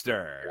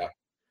Monster.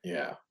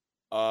 Yeah.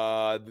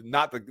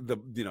 Not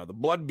the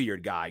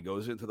Bloodbeard guy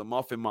goes into the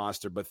Muffin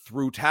Monster, but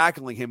through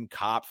tackling him,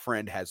 Cop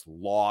Friend has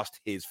lost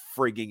his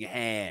frigging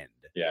hand.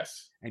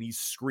 Yes. And he's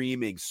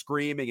screaming,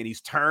 and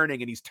he's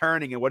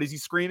turning, and what is he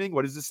screaming?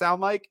 What does it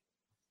sound like?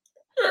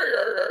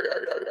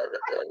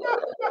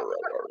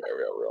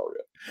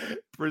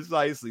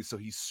 Precisely. So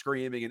he's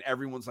screaming, and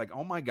everyone's like,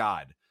 "Oh my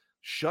God,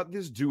 shut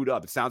this dude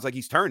up." It sounds like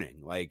he's turning.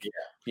 Like,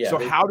 so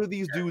how do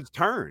these dudes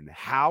turn?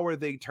 How are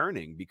they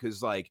turning?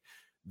 Because like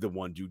the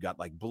one dude got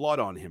like blood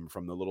on him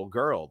from the little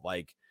girl.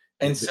 Like,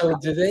 and so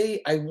do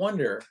they? I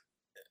wonder.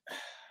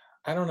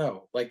 I don't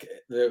know. Like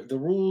the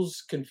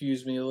rules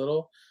confuse me a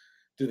little.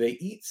 Do they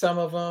eat some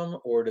of them,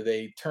 or do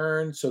they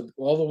turn? So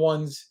all the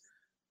ones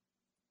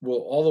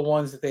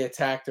that they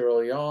attacked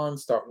early on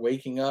start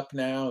waking up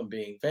now and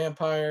being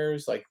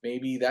vampires? Like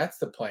maybe that's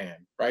the plan,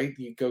 right?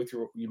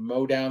 You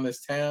mow down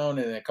this town,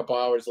 and a couple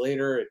hours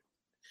later,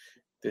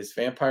 this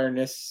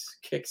vampire-ness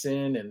kicks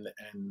in, and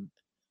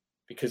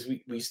because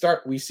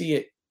we see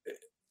it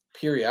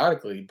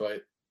periodically,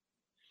 but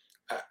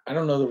I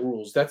don't know the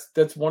rules.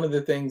 That's one of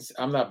the things.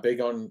 I'm not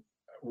big on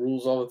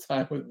rules all the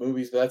time with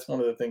movies, but that's one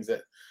of the things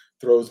that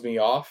throws me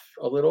off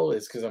a little,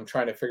 is because I'm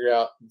trying to figure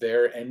out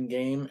their end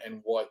game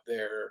and what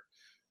their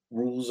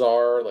rules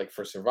are, like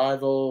for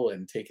survival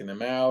and taking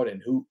them out,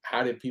 and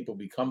how did people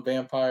become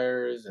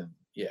vampires, and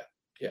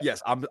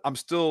Yes, I'm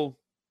still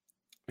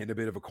in a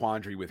bit of a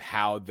quandary with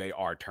how they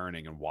are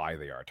turning and why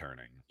they are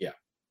turning. Yeah.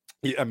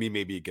 I mean,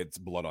 maybe it gets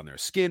blood on their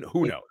skin.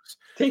 Who knows?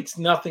 Takes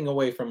nothing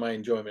away from my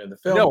enjoyment of the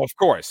film. No, of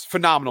course.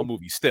 Phenomenal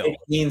movie still. It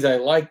means I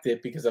liked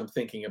it because I'm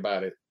thinking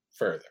about it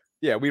further.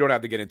 Yeah, we don't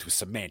have to get into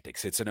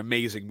semantics. It's an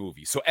amazing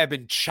movie. So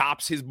Eben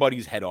chops his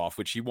buddy's head off,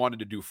 which he wanted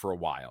to do for a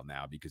while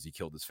now because he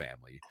killed his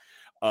family.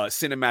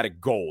 Cinematic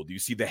gold. You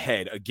see the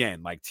head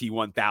again, like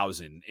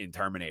T-1000 in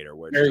Terminator,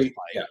 where it's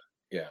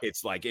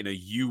it's like in a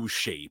U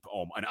shape,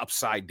 an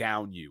upside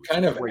down U. It's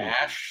kind of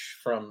Ash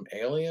from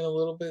Alien a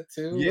little bit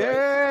too.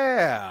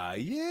 Yeah, right?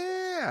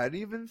 Yeah. I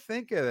didn't even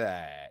think of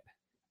that.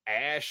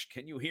 Ash,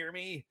 can you hear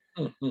me?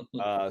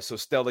 So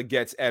Stella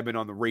gets Eben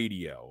on the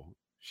radio.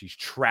 She's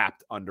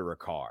trapped under a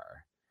car.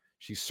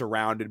 She's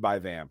surrounded by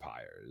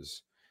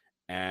vampires.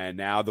 And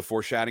now the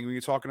foreshadowing we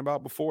were talking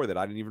about before that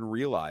I didn't even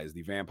realize,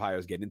 the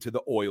vampires get into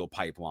the oil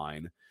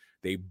pipeline.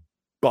 They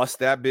bust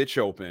that bitch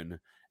open,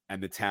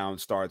 and the town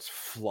starts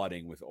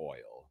flooding with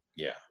oil.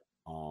 Yeah.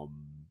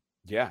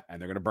 Yeah, and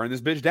they're going to burn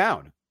this bitch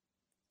down.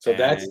 So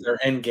that's their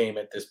end game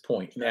at this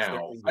point.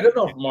 Now, I don't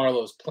know if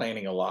Marlowe's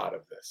planning a lot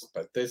of this,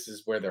 but this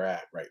is where they're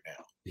at right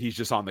now. He's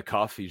just on the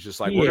cuff. He's just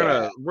like,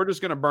 we're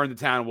just gonna burn the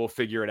town. We'll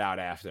figure it out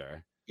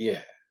after.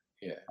 Yeah.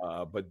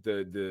 But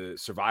the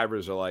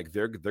survivors are like,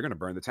 they're gonna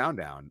burn the town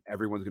down.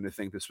 Everyone's gonna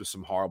think this was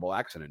some horrible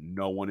accident.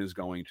 No one is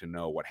going to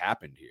know what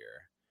happened here.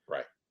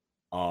 Right.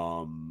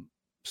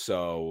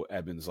 So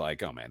Eben's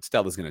like, oh man,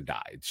 Stella's gonna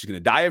die. She's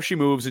gonna die if she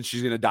moves, and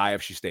she's gonna die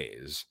if she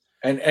stays.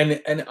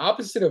 And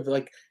opposite of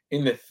like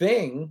in The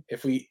Thing,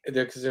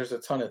 because there's a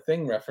ton of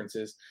Thing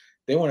references,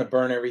 they want to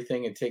burn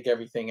everything and take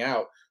everything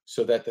out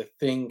so that the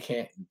Thing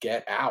can't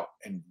get out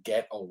and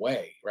get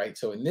away, right?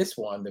 So in this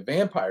one, the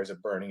vampires are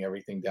burning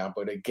everything down,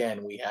 but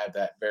again, we have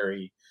that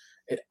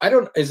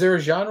is there a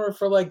genre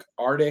for like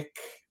Arctic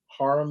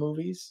horror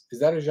movies? Is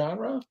that a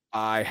genre?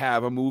 I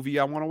have a movie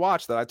I want to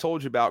watch that I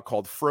told you about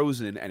called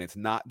Frozen, and it's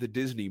not the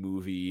Disney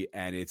movie,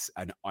 and it's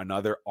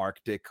another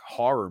Arctic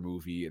horror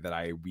movie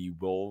that we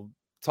will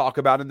talk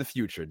about in the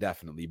future,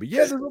 definitely. But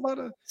yeah, there's a lot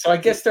of. So I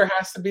guess there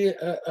has to be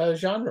a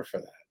genre for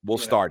that. We'll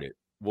start it.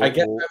 I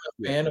guess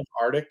I'm a fan of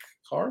Arctic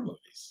horror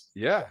movies.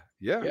 Yeah.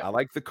 I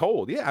like the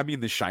cold. Yeah, I mean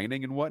The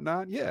Shining and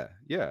whatnot. Yeah.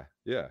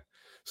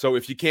 So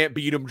if you can't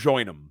beat them,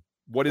 join them.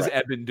 What does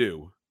Eben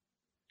do?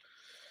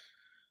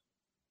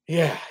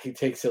 Yeah, he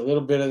takes a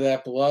little bit of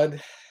that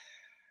blood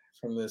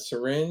from the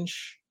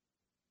syringe,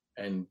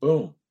 and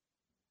boom,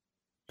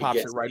 pops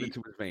it right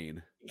into his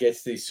vein. He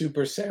gets the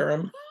super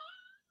serum.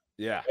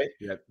 Yeah.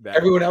 Right?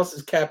 Everyone else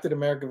is Captain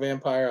America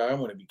Vampire. I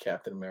want to be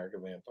Captain America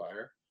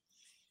Vampire.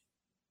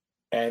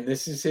 And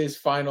this is his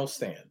final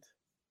stand.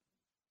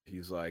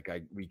 He's like,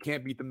 we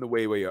can't beat them the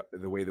way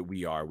that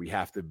we are. We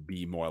have to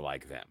be more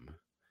like them.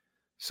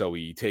 So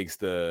he takes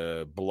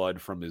the blood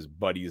from his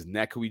buddy's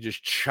neck, who he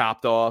just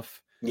chopped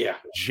off. Yeah.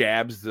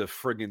 Jabs the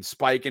friggin'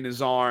 spike in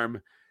his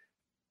arm,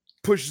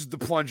 pushes the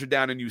plunger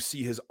down, and you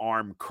see his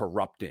arm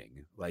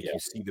corrupting. Like you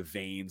see the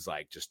veins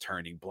like just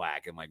turning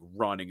black and like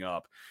running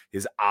up.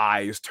 His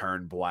eyes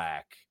turn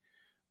black.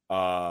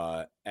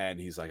 And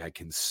he's like, I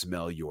can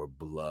smell your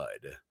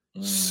blood.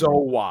 So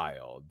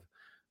wild.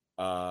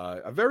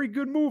 A very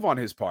good move on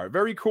his part.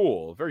 Very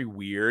cool. Very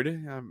weird.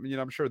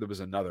 I'm sure there was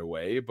another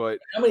way, but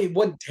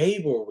what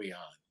day were we on?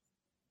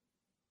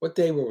 What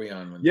day were we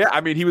on?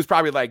 I mean, he was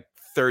probably like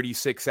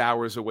 36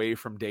 hours away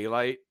from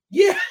daylight.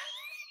 Yeah.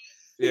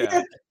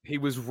 Yeah. He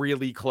was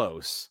really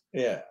close.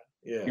 Yeah.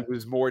 He Yeah.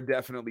 was more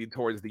definitely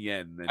towards the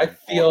end I than on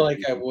feel the like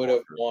I beginning would part have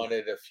of it.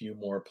 wanted a few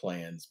more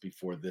plans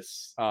before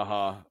this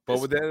But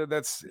this with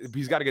that's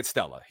he's got to get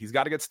Stella. He's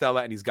got to get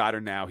Stella, and he's got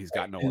her now. He's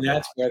right, got no and other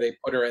that's where option. they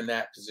put her in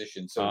that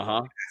position, so it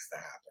Uh-huh. has to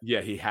happen.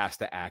 Yeah, he has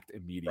to act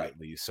Right.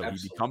 immediately. So he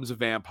Absolutely. becomes a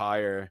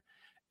vampire,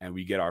 and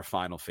we get our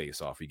final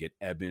face off. We get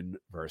Eben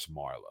versus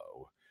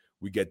Marlowe.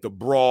 We get the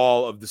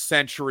brawl of the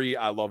century.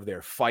 I love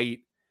their fight.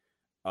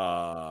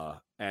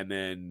 And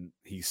then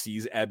he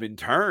sees Eben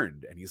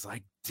turned, and he's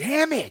like,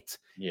 "Damn it!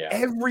 Yeah.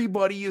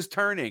 Everybody is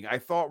turning." I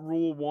thought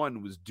rule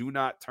 1 was do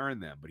not turn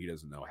them, but he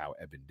doesn't know how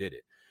Eben did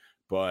it.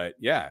 But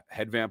yeah,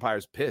 head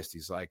vampire's pissed.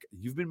 He's like,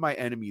 "You've been my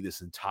enemy this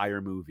entire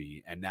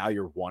movie, and now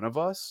you're one of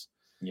us."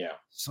 Yeah.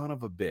 Son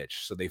of a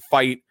bitch. So they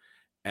fight,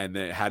 and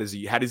then how does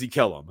he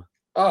kill him?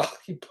 Oh,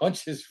 he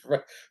punches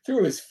right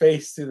through his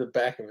face, through the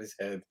back of his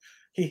head.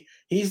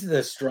 He's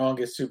the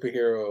strongest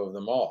superhero of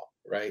them all,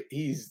 right?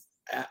 He's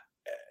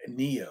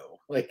Neo.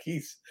 Like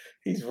he's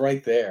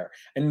right there,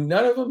 and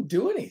none of them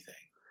do anything.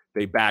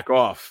 They back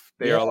off.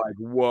 They Yeah, are like,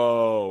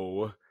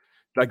 "Whoa."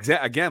 Like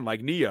again,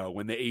 like Neo,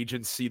 when the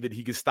agents see that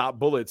he can stop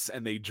bullets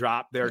and they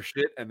drop their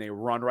shit and they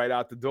run right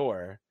out the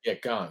door. yeah,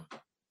 gone.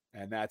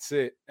 And that's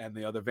it. And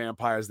the other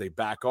vampires, they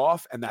back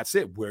off, and that's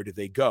it. Where do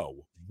they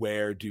go?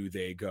 Where do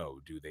they go?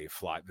 Do they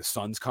fly? The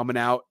sun's coming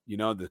out,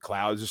 the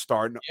clouds are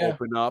starting to Yeah,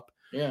 open up.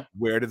 yeah.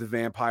 Where do the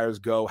vampires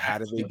go? How Back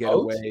do to they the get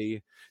boat?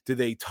 away? Do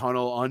they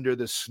tunnel under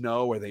the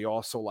snow? Are they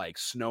also like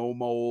snow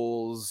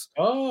moles?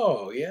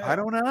 Oh, I yeah.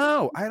 don't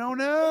know. I don't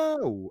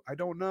know. I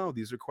don't know.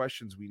 These are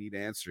questions we need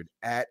answered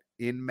at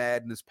In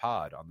Madness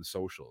Pod on the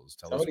socials.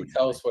 Tell us Somebody what you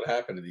tell think. us what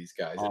happened to these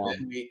guys, and Um,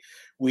 then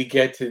we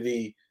get to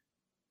the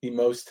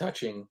most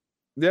touching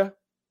yeah,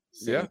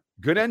 yeah. scene.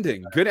 Good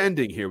ending. Good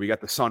ending here. We got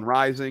the sun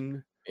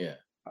rising.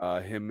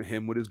 Yeah,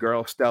 Him with his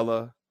girl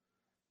Stella.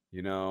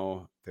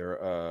 The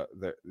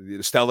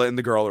Stella and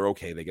the girl are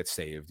okay. They get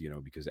saved,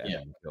 because yeah,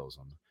 Evan kills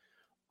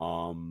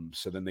them.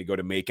 So then they go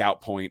to make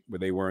out point where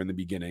they were in the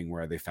beginning,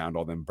 where they found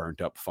all them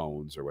burnt up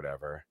phones or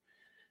whatever,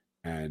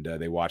 and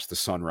they watch the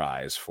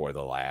sunrise for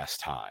the last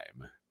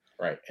time.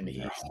 right. And And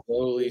he they're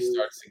slowly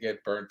starts to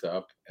get burnt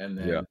up, and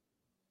yeah, then,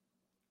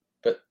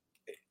 but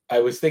I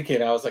was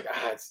thinking, I was like,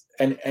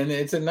 and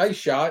it's a nice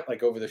shot,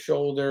 like over the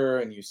shoulder,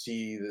 and you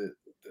see the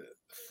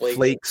flakes of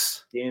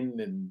flakes. skin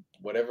and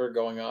whatever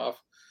going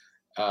off.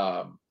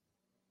 Um,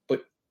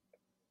 but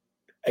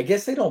I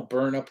guess they don't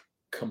burn up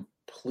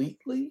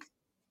completely.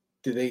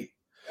 Do they?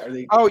 Are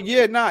they? Oh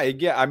yeah, nah,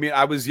 yeah. I mean,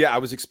 I was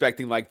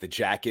expecting like the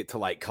jacket to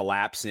like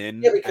collapse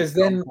in Yeah, at because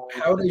some then point.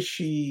 how does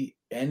she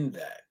end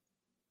that?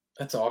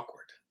 That's awkward.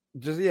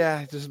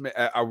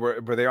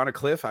 Were they on a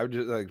cliff? I would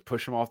just like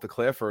push him off the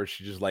cliff, or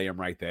she just lay him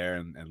right there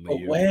and But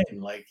leave. when?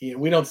 Like,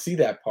 we don't see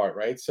that part,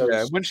 right? So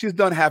Yeah, when she's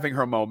done having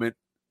her moment,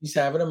 she's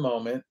having a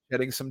moment.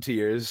 getting some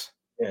tears.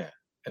 Yeah,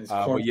 and it's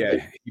But cornbread.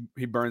 yeah,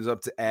 he burns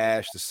up to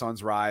ash. The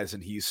sun's rise,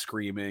 and he's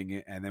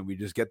screaming. And then we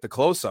just get the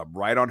close up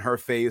right on her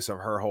face of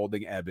her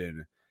holding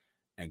Eben,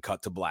 and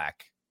cut to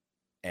black.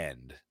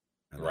 End.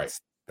 And Right.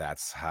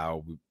 that's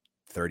how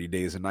 30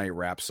 Days a Night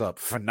wraps up.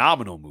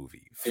 Phenomenal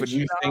movie. Did you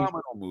think?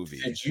 Phenomenal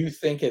movie. Did you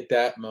think at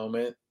that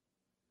moment?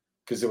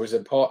 Because there was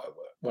a part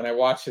when I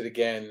watched it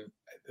again.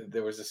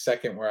 There was a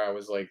second where I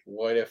was like,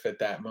 "What if at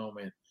that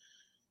moment,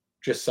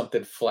 just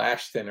something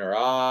flashed in her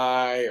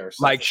eye, or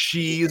something?" Like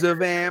she's a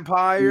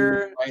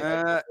vampire.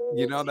 Right,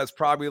 like, That's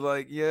probably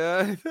like,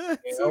 yeah.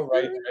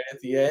 right at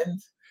the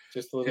end,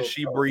 just a Because little.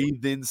 she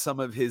breathed in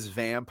some of his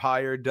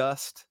vampire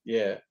dust.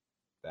 Yeah,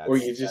 or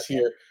That's you just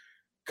hear,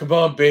 "Come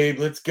on, babe,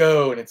 let's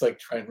go," and it's like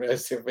trying to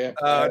rescue a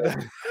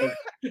vampire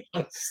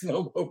on a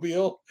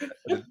snowmobile.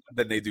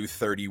 then they do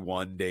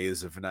 31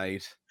 Days of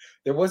Night.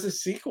 There was a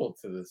sequel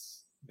to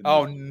this.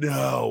 Oh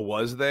no,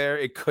 was there?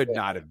 It could Yeah.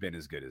 not have been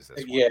as good as this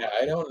one. Yeah,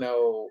 I don't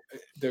know.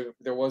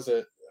 There was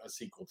a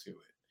sequel to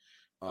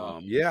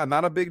it. Yeah,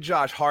 not a big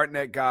Josh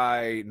Hartnett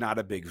guy, not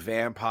a big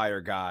vampire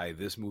guy.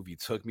 This movie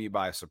took me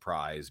by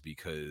surprise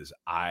because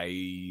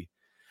I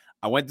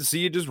went to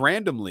see it just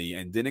randomly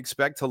and didn't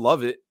expect to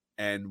love it,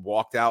 and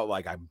walked out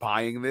like, I'm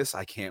buying this.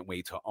 I can't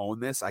wait to own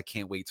this. I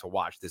can't wait to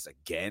watch this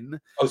again.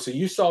 Oh, so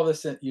you saw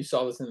this in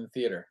the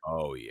theater?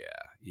 Oh yeah.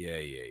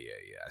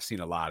 I've seen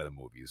a lot of the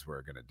movies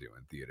we're gonna do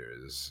in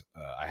theaters.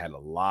 I had a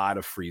lot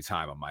of free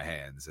time on my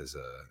hands as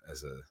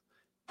a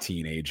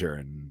teenager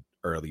and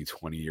early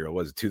 20-year-old.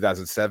 Was it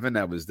 2007?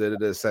 That was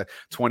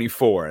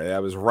 24.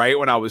 That was right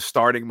when I was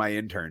starting my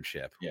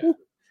internship. Yeah. Woo.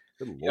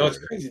 Good You know, it's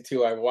Lord. crazy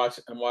too. I'm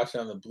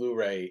watching on the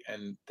Blu-ray,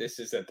 and this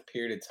is at the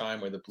period of time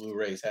where the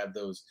Blu-rays have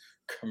those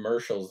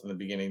commercials in the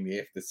beginning. They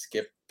have to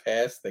skip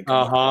past. They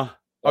come up,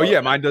 Oh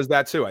yeah, mine does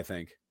that too, I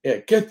think. yeah,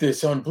 get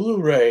this on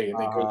Blu-ray, and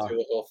they go through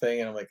the whole thing,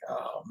 and I'm like,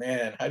 oh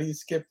man, how do you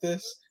skip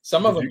this?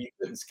 Some of them you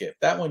couldn't skip.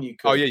 That one you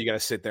could. Oh yeah, you gotta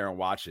sit there and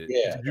watch it.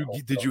 Yeah,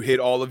 Did you hit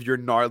all of your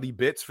gnarly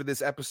bits for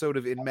this episode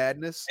of In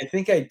Madness? I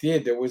think I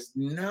did. There was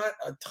not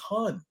a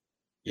ton.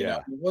 You know, Yeah.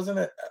 it wasn't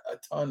a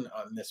ton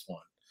on this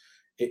one.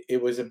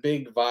 It was a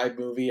big vibe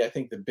movie. I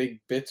think the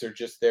big bits are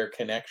just their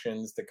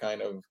connections to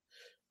kind of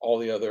all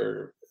the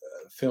other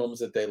films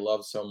that they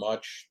love so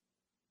much.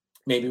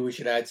 Maybe we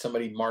should add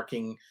somebody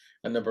marking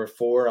a number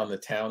 4 on the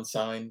town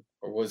sign,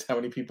 or was how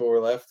many people were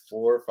left?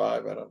 4 or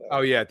 5? I don't know.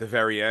 Oh yeah, at the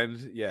very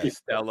end. Yeah, Yeah.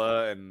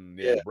 Stella and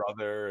Yeah.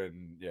 brother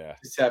and yeah.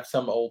 Just have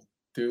some old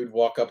dude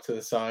walk up to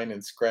the sign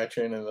and scratch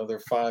in another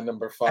 5,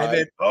 number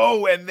 5.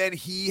 And then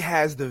he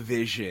has the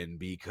vision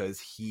because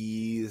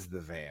he's the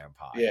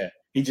vampire. Yeah,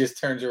 he just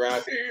turns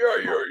around.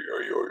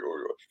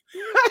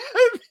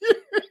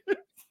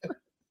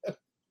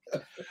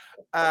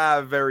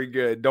 Very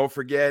good. Don't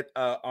forget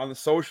on the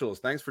socials.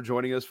 Thanks for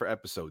joining us for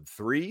episode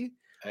 3.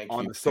 Thank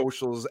on you. The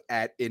socials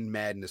at In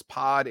Madness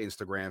Pod,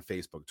 Instagram,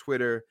 Facebook,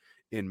 Twitter,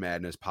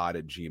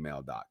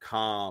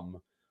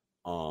 inmadnesspod@gmail.com.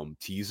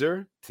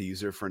 Teaser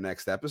for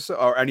next episode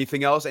or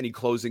anything else? Any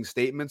closing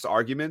statements,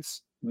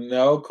 arguments?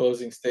 No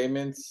closing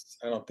statements.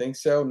 I don't think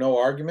so. No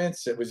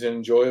arguments. It was an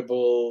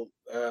enjoyable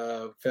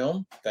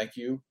film. Thank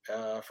you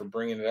for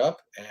bringing it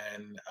up.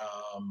 And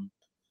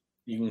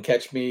you can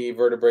catch me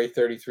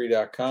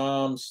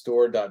vertebrae33.com,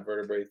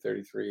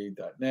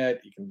 store.vertebrae33.net.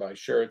 You can buy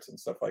shirts and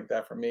stuff like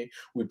that from me.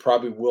 We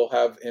probably will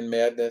have In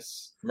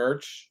Madness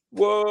merch.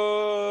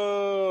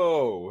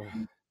 Whoa.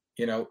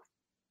 You know,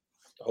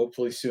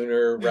 hopefully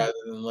sooner rather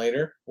than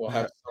later. We'll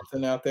have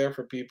something out there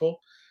for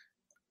people.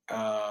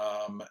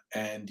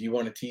 And do you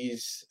want to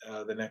tease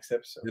the next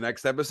episode? The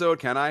next episode,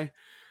 can I?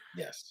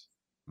 Yes.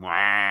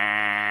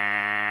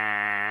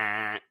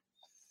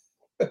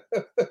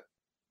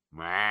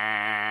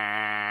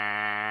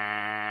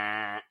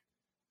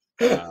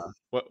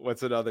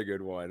 What's another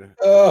good one?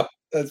 Oh,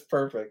 that's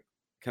perfect.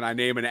 Can I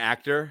name an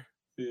actor?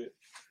 Yeah.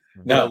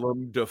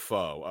 Willem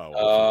Dafoe.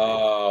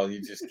 Oh,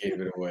 you just gave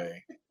it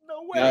away.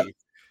 No way.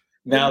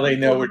 Now they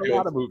know we're doing a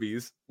lot of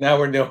movies. Now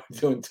we're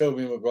doing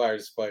Tobey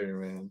Maguire's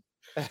Spider-Man.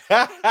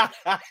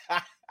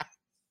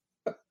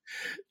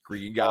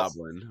 Green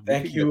Goblin.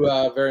 Thank you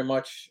very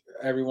much,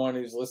 everyone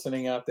who's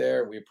listening out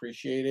there. We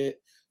appreciate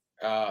it.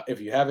 If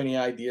you have any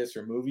ideas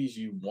for movies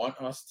you want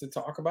us to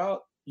talk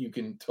about, you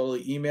can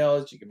totally email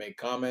us. You can make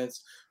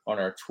comments on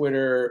our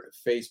Twitter,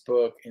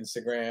 Facebook,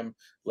 Instagram.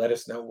 Let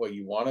us know what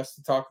you want us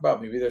to talk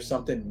about. Maybe there's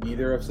something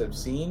neither of us have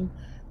seen.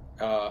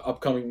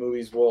 Upcoming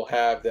movies we'll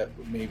have that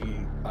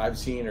maybe I've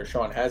seen or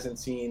Sean hasn't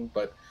seen,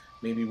 but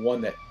maybe one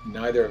that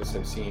neither of us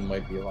have seen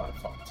might be a lot of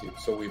fun too.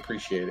 So we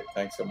appreciate it.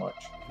 Thanks so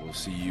much. We'll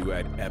see you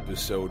at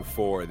episode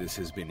 4. This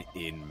has been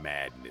In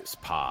Madness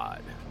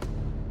Pod.